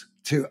introduce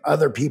to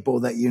other people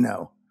that you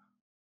know.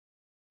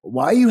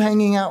 Why are you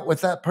hanging out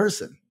with that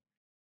person?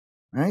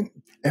 Right?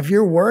 If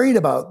you're worried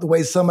about the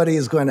way somebody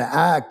is going to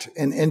act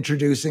in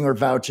introducing or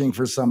vouching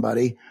for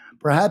somebody,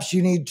 perhaps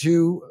you need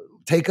to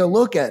take a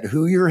look at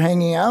who you're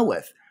hanging out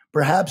with.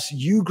 Perhaps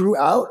you grew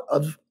out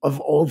of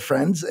old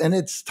friends and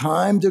it's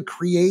time to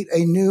create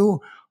a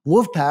new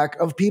wolf pack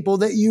of people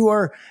that you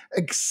are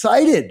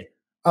excited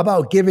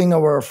about giving a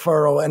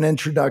referral, an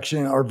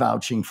introduction, or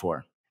vouching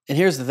for. And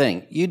here's the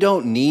thing, you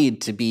don't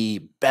need to be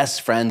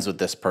best friends with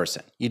this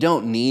person. You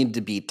don't need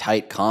to be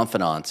tight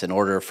confidants in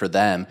order for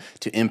them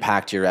to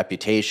impact your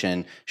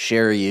reputation,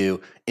 share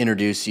you,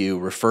 introduce you,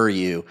 refer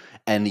you,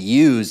 and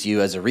use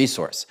you as a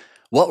resource.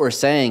 What we're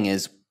saying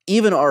is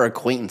even our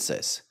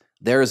acquaintances,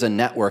 there is a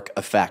network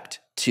effect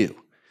too.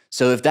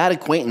 So if that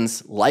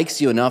acquaintance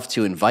likes you enough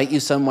to invite you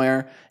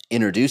somewhere,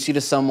 introduce you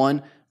to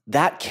someone,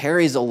 that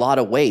carries a lot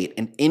of weight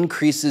and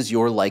increases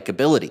your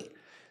likability.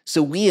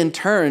 So we in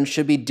turn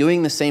should be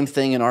doing the same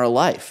thing in our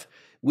life.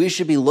 We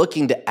should be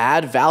looking to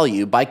add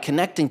value by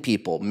connecting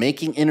people,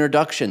 making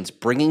introductions,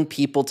 bringing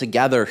people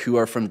together who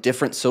are from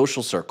different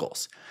social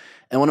circles.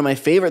 And one of my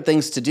favorite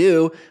things to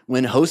do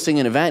when hosting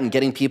an event and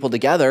getting people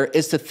together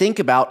is to think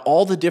about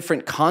all the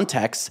different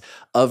contexts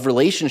of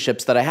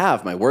relationships that I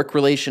have, my work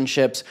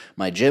relationships,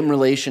 my gym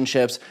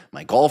relationships,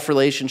 my golf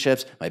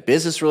relationships, my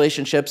business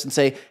relationships, and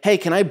say, hey,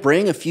 can I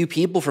bring a few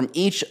people from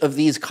each of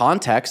these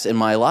contexts in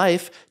my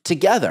life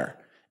together?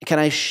 Can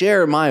I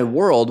share my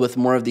world with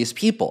more of these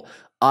people?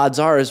 Odds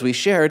are, as we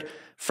shared,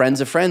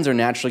 friends of friends are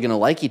naturally going to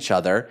like each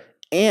other.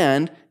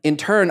 And in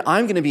turn,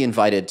 I'm going to be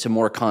invited to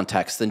more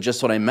contexts than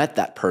just what I met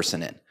that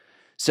person in.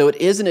 So it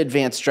is an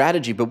advanced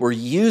strategy, but we're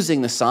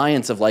using the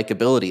science of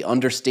likability,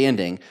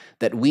 understanding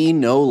that we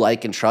know,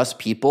 like, and trust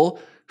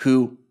people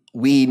who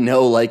we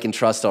know, like, and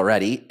trust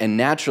already. And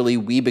naturally,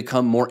 we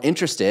become more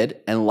interested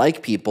and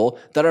like people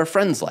that our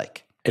friends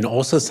like. And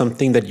also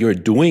something that you're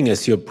doing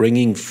is you're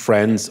bringing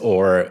friends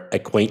or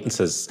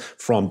acquaintances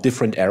from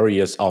different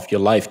areas of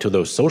your life to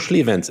those social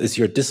events is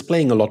you're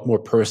displaying a lot more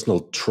personal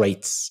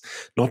traits,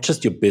 not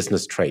just your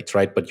business traits,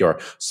 right? But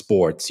your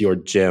sports, your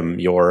gym,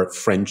 your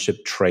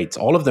friendship traits,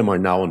 all of them are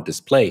now on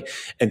display.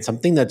 And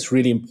something that's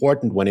really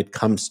important when it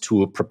comes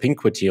to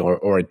propinquity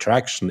or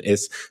attraction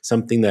is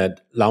something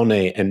that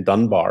Launay and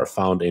Dunbar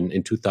found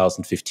in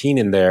 2015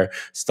 in their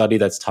study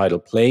that's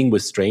titled Playing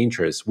with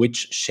Strangers,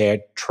 which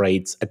shared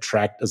traits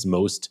attract us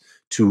most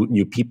to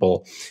new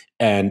people.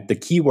 And the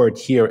key word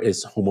here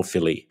is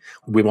homophily.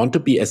 We want to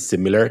be as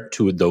similar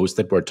to those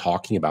that we're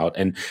talking about.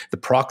 And the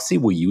proxy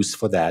we use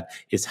for that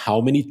is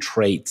how many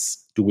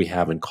traits do we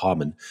have in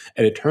common?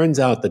 And it turns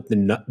out that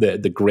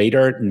the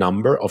greater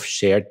number of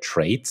shared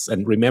traits,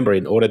 and remember,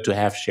 in order to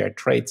have shared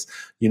traits,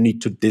 you need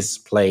to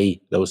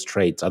display those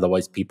traits,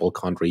 otherwise people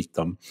can't read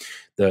them.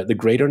 The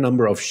greater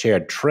number of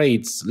shared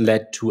traits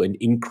led to an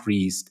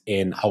increase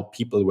in how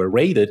people were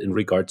rated in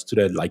regards to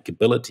their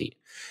likability.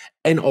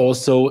 And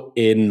also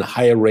in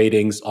higher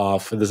ratings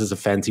of, this is a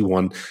fancy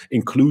one,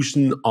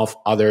 inclusion of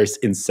others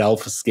in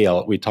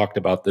self-scale. We talked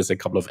about this a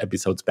couple of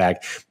episodes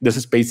back. This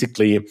is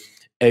basically,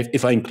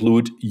 if I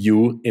include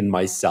you in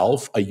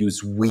myself, I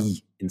use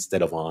we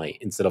instead of I.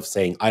 Instead of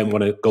saying, I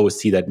want to go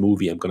see that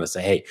movie, I'm going to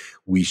say, hey,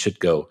 we should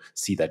go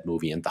see that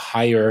movie. And the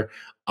higher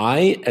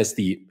I, as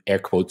the air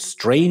quote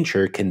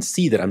stranger, can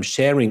see that I'm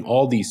sharing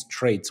all these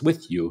traits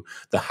with you,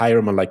 the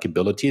higher my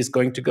likability is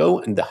going to go,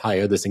 and the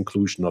higher this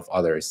inclusion of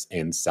others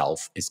and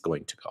self is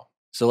going to go.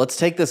 So let's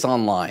take this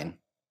online.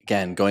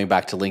 Again, going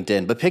back to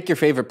LinkedIn, but pick your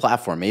favorite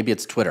platform. Maybe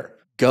it's Twitter.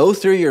 Go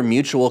through your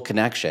mutual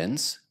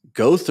connections,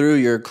 go through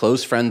your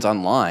close friends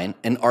online,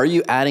 and are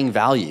you adding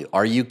value?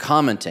 Are you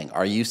commenting?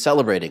 Are you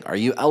celebrating? Are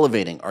you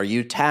elevating? Are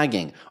you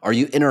tagging? Are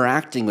you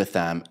interacting with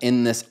them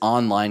in this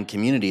online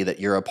community that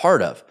you're a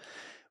part of?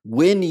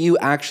 When you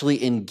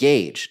actually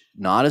engage,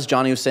 not as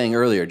Johnny was saying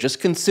earlier, just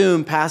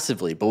consume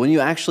passively, but when you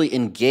actually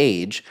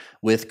engage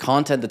with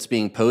content that's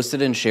being posted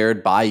and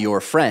shared by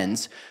your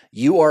friends,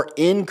 you are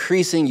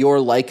increasing your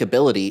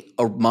likability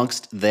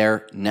amongst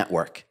their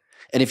network.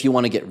 And if you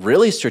want to get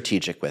really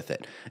strategic with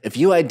it, if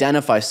you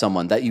identify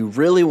someone that you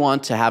really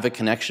want to have a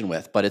connection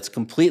with, but it's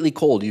completely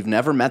cold, you've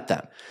never met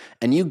them,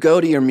 and you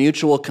go to your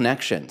mutual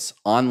connections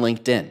on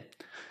LinkedIn,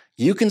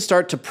 you can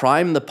start to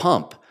prime the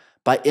pump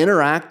by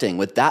interacting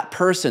with that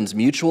person's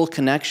mutual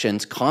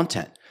connections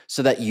content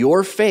so that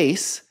your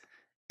face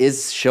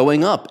is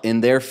showing up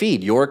in their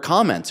feed. Your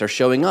comments are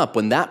showing up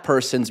when that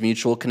person's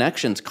mutual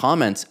connections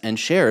comments and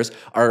shares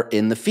are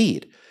in the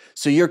feed.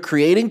 So you're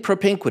creating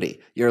propinquity.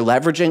 You're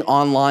leveraging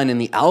online in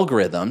the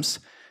algorithms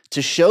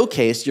to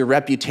showcase your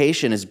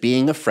reputation as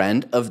being a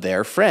friend of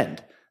their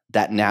friend.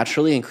 That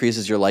naturally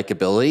increases your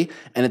likability,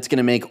 and it's going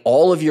to make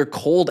all of your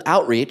cold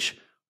outreach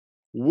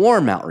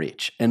warm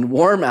outreach. And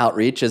warm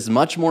outreach is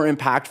much more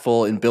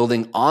impactful in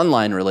building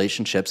online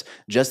relationships,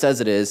 just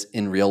as it is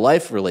in real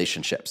life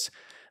relationships.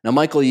 Now,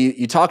 Michael,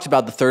 you talked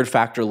about the third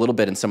factor a little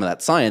bit in some of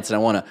that science, and I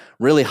want to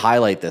really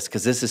highlight this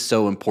because this is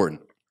so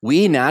important.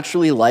 We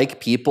naturally like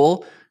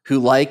people who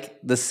like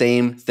the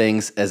same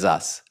things as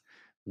us.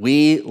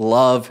 We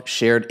love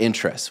shared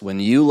interests. When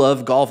you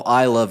love golf,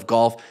 I love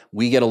golf,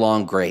 we get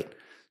along great.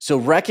 So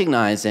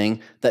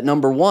recognizing that,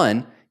 number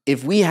one,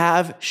 if we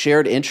have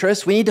shared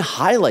interests, we need to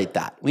highlight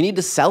that. We need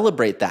to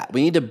celebrate that.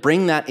 We need to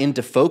bring that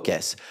into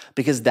focus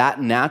because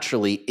that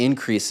naturally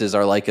increases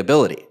our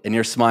likability. And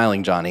you're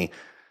smiling, Johnny.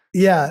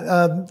 Yeah.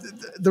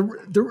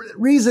 The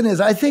reason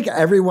is I think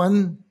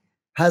everyone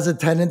has a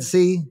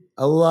tendency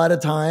a lot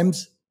of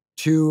times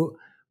to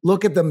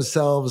look at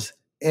themselves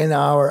in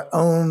our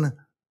own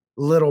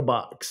little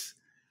box.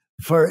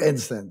 For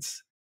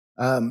instance,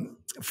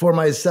 for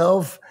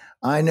myself,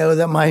 I know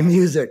that my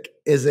music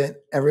isn't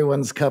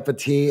everyone's cup of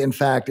tea. In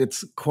fact,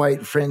 it's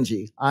quite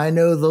fringy. I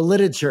know the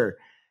literature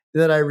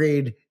that I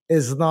read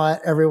is not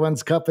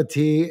everyone's cup of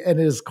tea and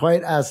is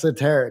quite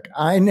esoteric.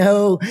 I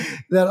know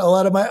that a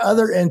lot of my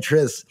other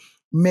interests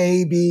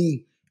may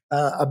be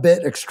a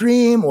bit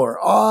extreme or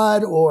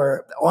odd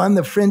or on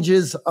the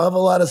fringes of a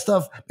lot of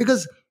stuff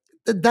because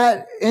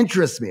that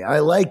interests me. I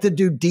like to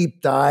do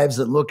deep dives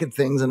and look at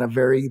things in a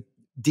very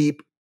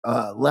deep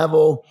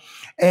level.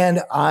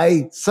 And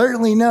I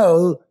certainly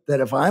know that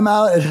if I'm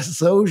out at a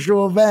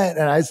social event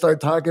and I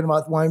start talking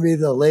about maybe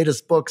the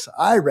latest books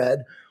I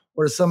read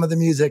or some of the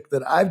music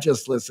that I've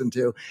just listened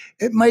to,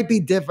 it might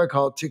be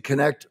difficult to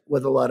connect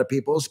with a lot of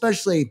people,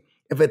 especially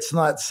if it's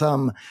not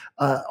some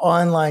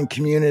online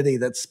community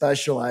that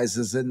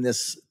specializes in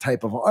this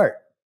type of art.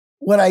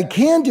 What I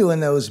can do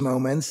in those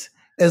moments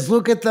is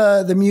look at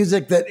the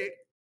music that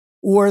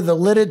or the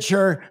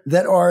literature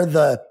that are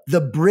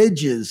the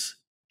bridges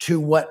to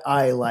what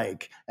I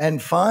like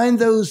and find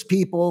those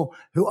people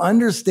who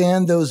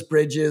understand those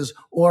bridges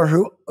or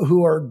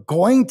who are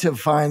going to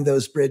find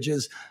those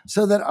bridges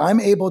so that I'm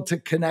able to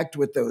connect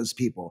with those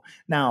people.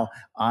 Now,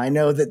 I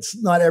know that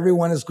not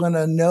everyone is going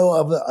to know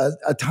of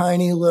a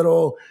tiny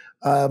little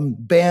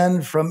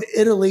band from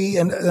Italy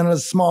in a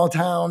small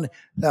town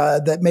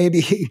that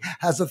maybe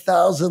has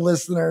 1,000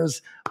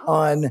 listeners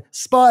on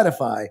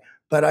Spotify.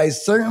 But I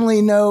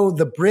certainly know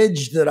the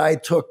bridge that I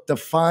took to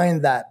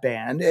find that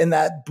band. And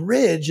that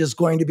bridge is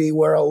going to be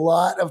where a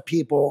lot of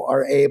people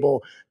are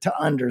able to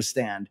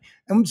understand.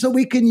 And so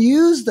we can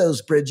use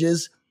those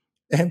bridges,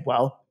 and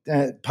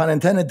pun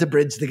intended, to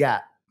bridge the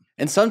gap.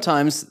 And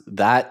sometimes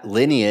that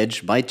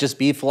lineage might just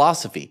be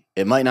philosophy.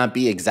 It might not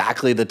be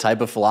exactly the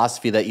type of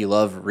philosophy that you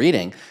love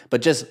reading,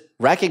 but just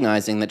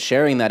recognizing that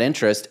sharing that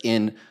interest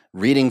in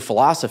reading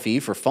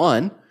philosophy for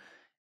fun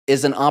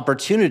is an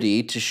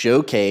opportunity to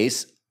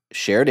showcase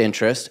shared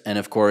interest and,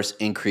 of course,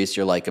 increase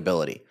your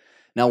likability.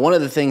 Now, one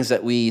of the things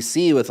that we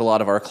see with a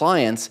lot of our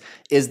clients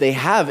is they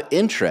have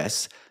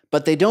interests,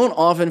 but they don't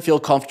often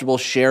feel comfortable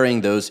sharing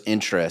those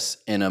interests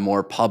in a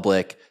more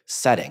public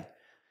setting.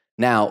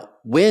 Now,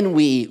 when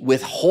we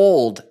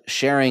withhold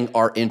sharing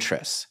our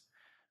interests,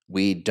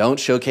 we don't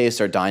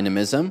showcase our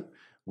dynamism.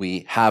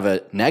 We have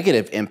a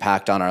negative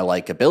impact on our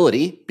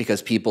likability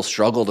because people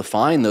struggle to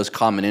find those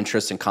common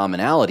interests and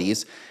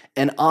commonalities.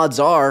 And odds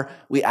are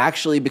we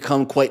actually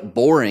become quite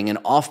boring and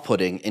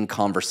off-putting in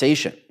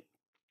conversation.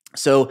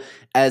 So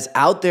as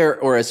out there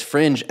or as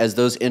fringe as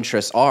those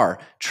interests are,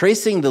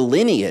 tracing the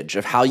lineage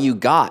of how you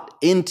got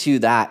into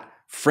that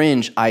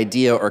fringe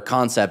idea or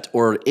concept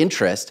or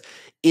interest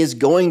is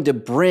going to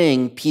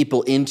bring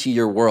people into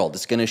your world.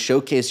 It's going to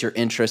showcase your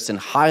interests and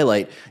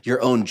highlight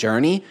your own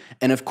journey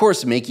and, of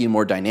course, make you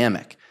more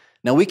dynamic.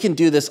 Now, we can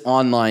do this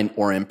online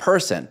or in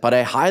person, but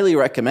I highly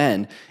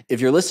recommend,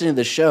 if you're listening to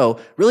the show,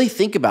 really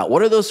think about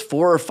what are those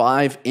 4 or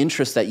 5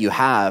 interests that you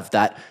have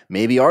that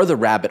maybe are the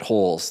rabbit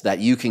holes that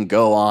you can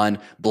go on,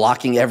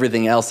 blocking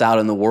everything else out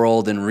in the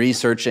world and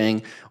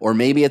researching, or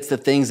maybe it's the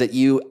things that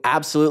you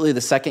absolutely, the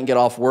second get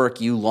off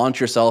work, you launch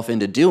yourself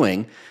into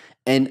doing,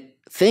 and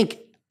think,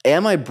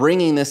 am I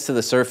bringing this to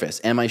the surface?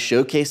 Am I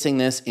showcasing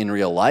this in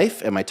real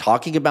life? Am I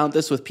talking about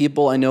this with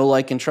people I know,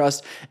 like, and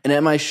trust? And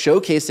am I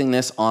showcasing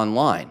this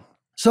online?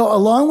 So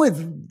along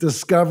with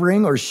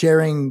discovering or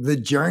sharing the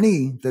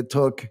journey that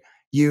took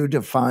you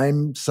to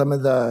find some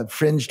of the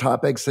fringe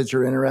topics that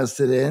you're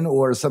interested in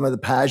or some of the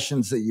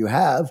passions that you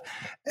have,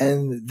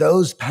 and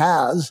those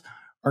paths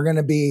are going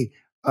to be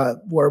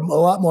where a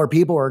lot more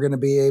people are going to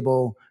be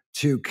able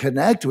to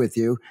connect with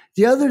you.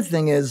 The other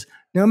thing is,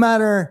 no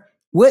matter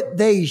what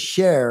they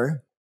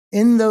share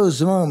in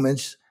those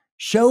moments,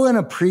 show an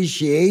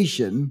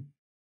appreciation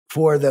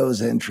for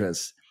those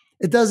interests.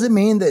 It doesn't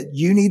mean that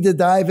you need to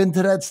dive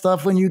into that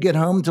stuff when you get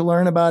home to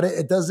learn about it.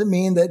 It doesn't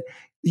mean that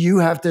you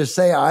have to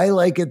say, I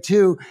like it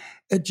too.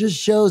 It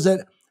just shows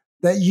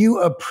that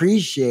you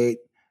appreciate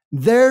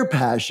their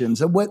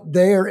passions and what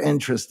they're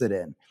interested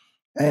in.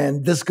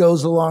 And this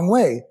goes a long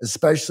way,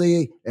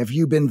 especially if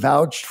you've been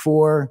vouched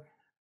for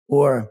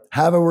or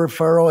have a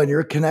referral and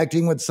you're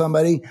connecting with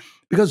somebody,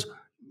 because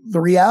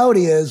the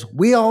reality is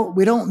we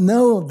don't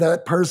know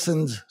that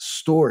person's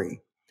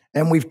story.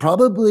 And we've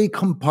probably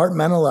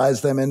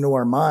compartmentalized them into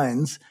our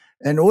minds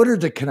in order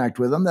to connect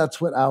with them.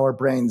 That's what our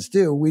brains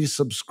do. We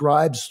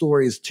subscribe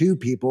stories to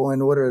people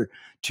in order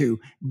to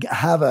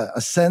have a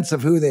sense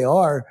of who they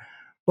are.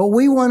 But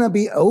we want to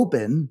be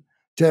open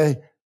to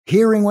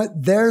hearing what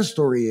their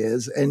story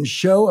is and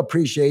show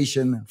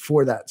appreciation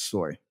for that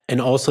story. And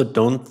also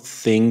don't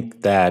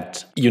think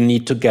that you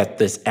need to get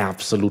this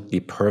absolutely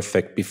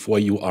perfect before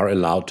you are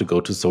allowed to go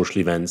to social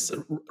events,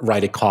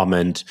 write a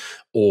comment,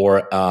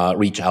 or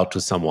reach out to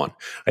someone.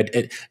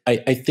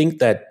 I think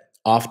that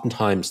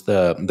oftentimes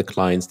the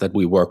clients that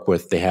we work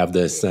with, they have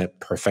this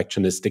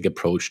perfectionistic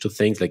approach to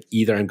things, like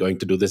either I'm going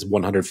to do this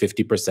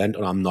 150%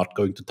 or I'm not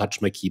going to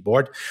touch my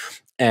keyboard.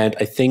 And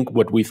I think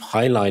what we've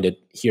highlighted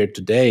here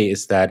today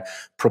is that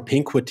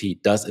Propinquity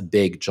does a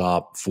big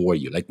job for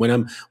you. Like when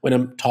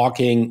I'm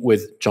talking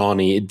with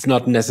Johnny, it's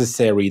not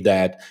necessary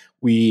that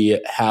we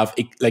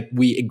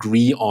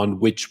agree on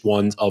which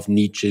ones of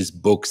Nietzsche's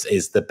books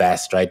is the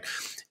best, right?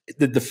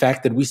 The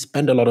fact that we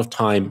spend a lot of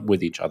time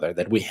with each other,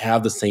 that we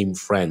have the same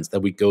friends, that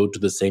we go to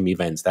the same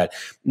events, that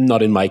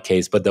not in my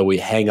case, but that we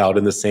hang out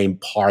in the same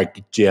park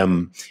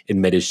gym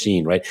in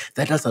Medellin, right?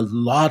 That does a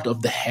lot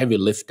of the heavy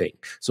lifting.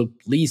 So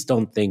please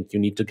don't think you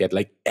need to get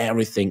like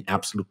everything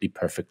absolutely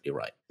perfectly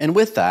right. And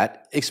with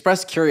that,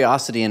 express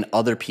curiosity in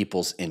other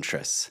people's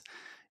interests.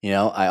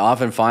 I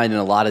often find in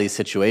a lot of these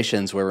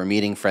situations where we're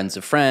meeting friends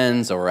of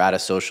friends, or we're at a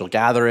social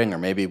gathering, or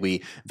maybe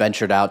we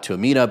ventured out to a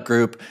meetup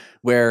group,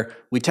 where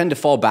we tend to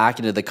fall back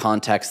into the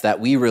context that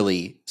we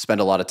really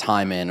spend a lot of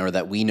time in, or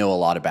that we know a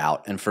lot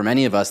about. And for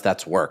many of us,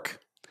 that's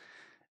work.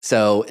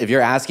 So if you're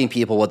asking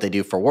people what they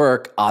do for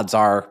work, odds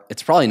are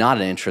it's probably not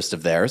an interest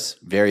of theirs.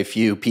 Very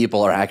few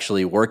people are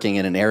actually working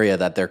in an area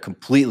that they're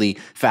completely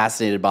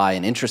fascinated by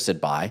and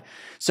interested by.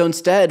 So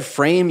instead,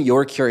 frame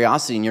your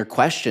curiosity and your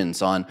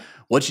questions on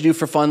what'd you do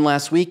for fun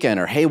last weekend?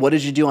 Or, hey, what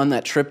did you do on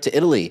that trip to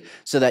Italy?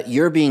 So that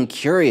you're being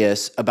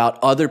curious about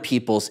other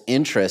people's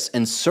interests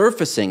and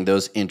surfacing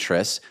those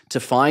interests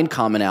to find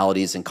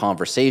commonalities in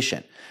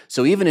conversation.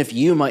 So even if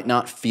you might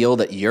not feel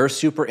that you're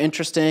super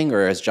interesting,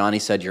 or as Johnny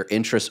said, your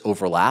interests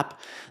overlap,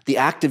 the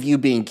act of you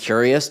being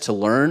curious to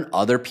learn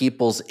other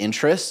people's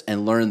interests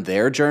and learn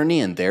their journey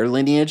and their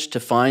lineage to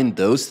find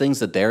those things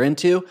that they're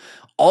into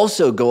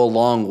also go a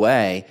long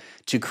way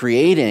to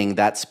creating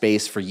that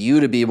space for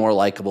you to be more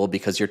likable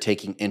because you're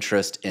taking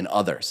interest in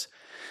others.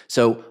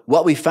 So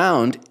what we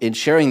found in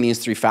sharing these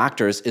three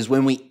factors is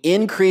when we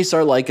increase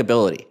our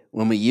likability,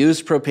 when we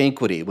use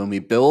Propinquity, when we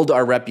build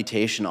our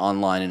reputation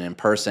online and in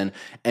person,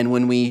 and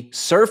when we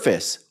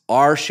surface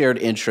our shared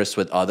interests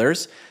with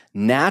others,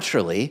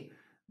 naturally,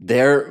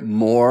 they're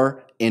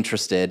more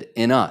interested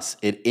in us.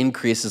 It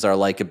increases our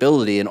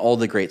likability and all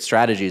the great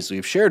strategies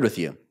we've shared with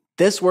you.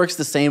 This works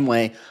the same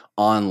way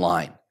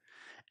online.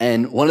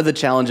 And one of the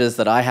challenges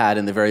that I had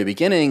in the very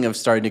beginning of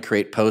starting to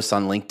create posts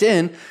on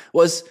LinkedIn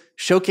was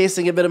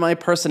showcasing a bit of my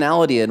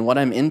personality and what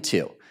I'm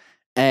into.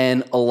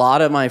 And a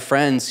lot of my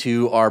friends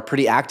who are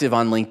pretty active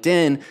on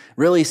LinkedIn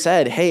really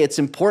said, hey, it's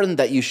important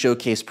that you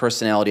showcase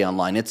personality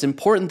online. It's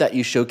important that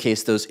you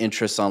showcase those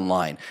interests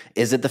online.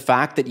 Is it the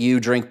fact that you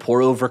drink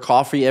pour over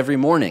coffee every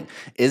morning?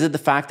 Is it the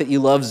fact that you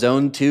love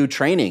Zone 2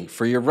 training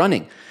for your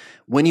running?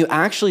 When you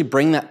actually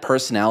bring that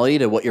personality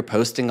to what you're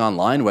posting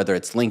online, whether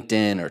it's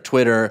LinkedIn or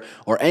Twitter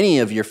or any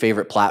of your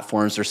favorite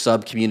platforms or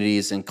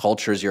sub-communities and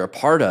cultures you're a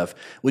part of,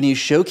 when you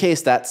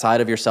showcase that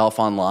side of yourself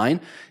online,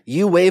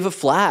 you wave a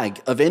flag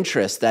of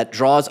interest that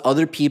draws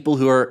other people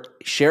who are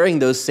sharing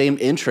those same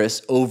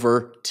interests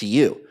over to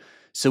you.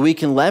 So we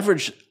can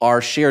leverage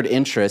our shared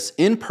interests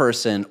in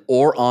person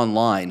or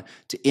online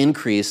to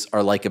increase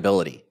our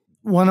likability.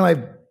 One of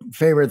my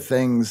favorite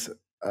things,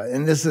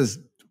 and this is,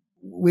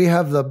 we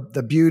have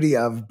the beauty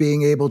of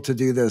being able to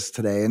do this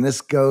today. And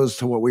this goes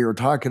to what we were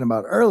talking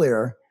about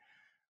earlier,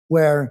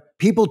 where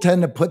people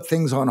tend to put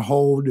things on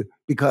hold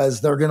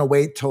because they're going to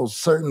wait till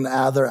certain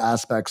other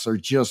aspects are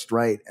just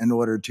right in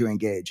order to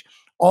engage.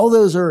 All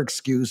those are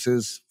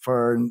excuses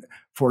for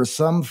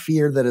some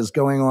fear that is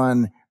going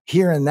on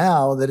here and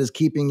now that is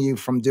keeping you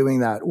from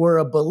doing that, or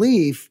a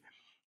belief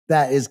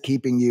that is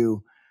keeping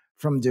you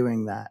from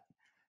doing that.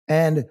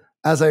 And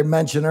as I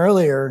mentioned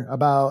earlier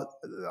about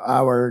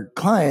our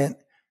client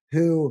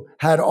who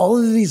had all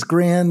of these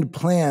grand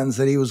plans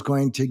that he was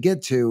going to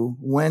get to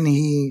when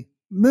he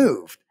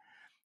moved.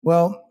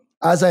 Well,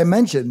 as I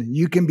mentioned,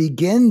 you can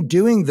begin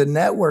doing the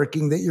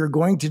networking that you're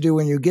going to do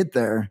when you get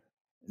there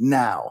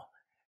now.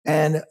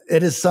 And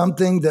it is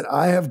something that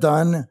I have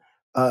done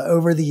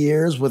over the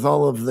years with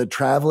all of the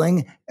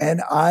traveling.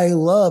 And I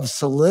love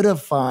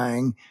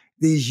solidifying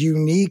these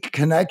unique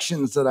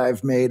connections that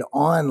I've made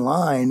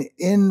online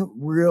in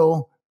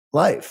real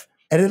life.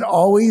 And it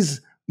always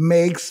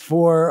makes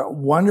for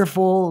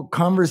wonderful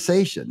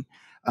conversation.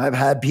 I've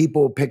had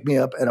people pick me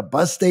up at a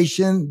bus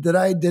station that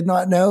I did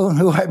not know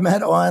who I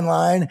met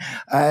online.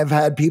 I've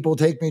had people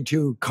take me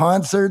to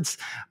concerts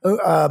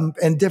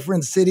in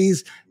different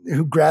cities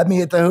who grabbed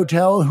me at the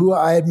hotel who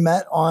I had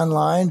met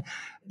online.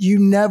 You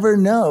never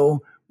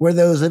know where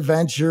those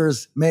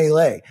adventures may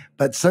lay,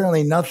 but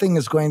certainly nothing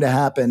is going to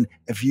happen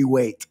if you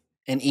wait.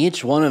 And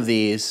each one of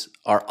these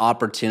are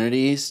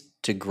opportunities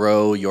to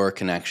grow your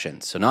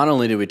connections. So not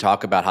only do we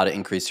talk about how to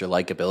increase your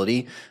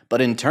likability,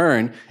 but in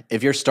turn,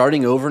 if you're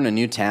starting over in a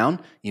new town,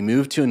 you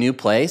move to a new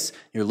place,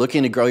 you're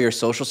looking to grow your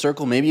social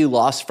circle, maybe you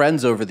lost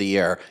friends over the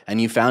year and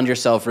you found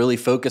yourself really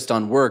focused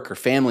on work or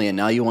family, and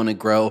now you want to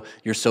grow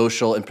your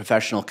social and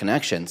professional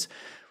connections.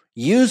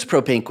 Use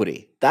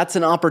Propinquity. That's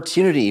an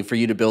opportunity for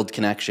you to build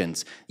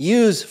connections.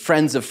 Use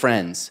friends of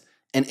friends.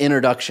 and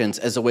introductions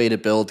as a way to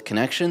build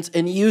connections,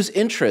 and use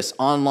interests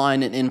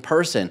online and in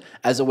person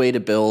as a way to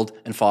build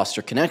and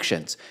foster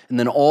connections. And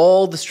then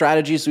all the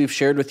strategies we've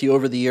shared with you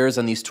over the years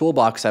on these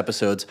Toolbox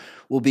episodes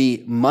will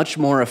be much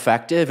more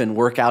effective and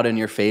work out in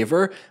your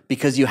favor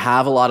because you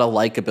have a lot of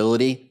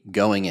likability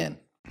going in.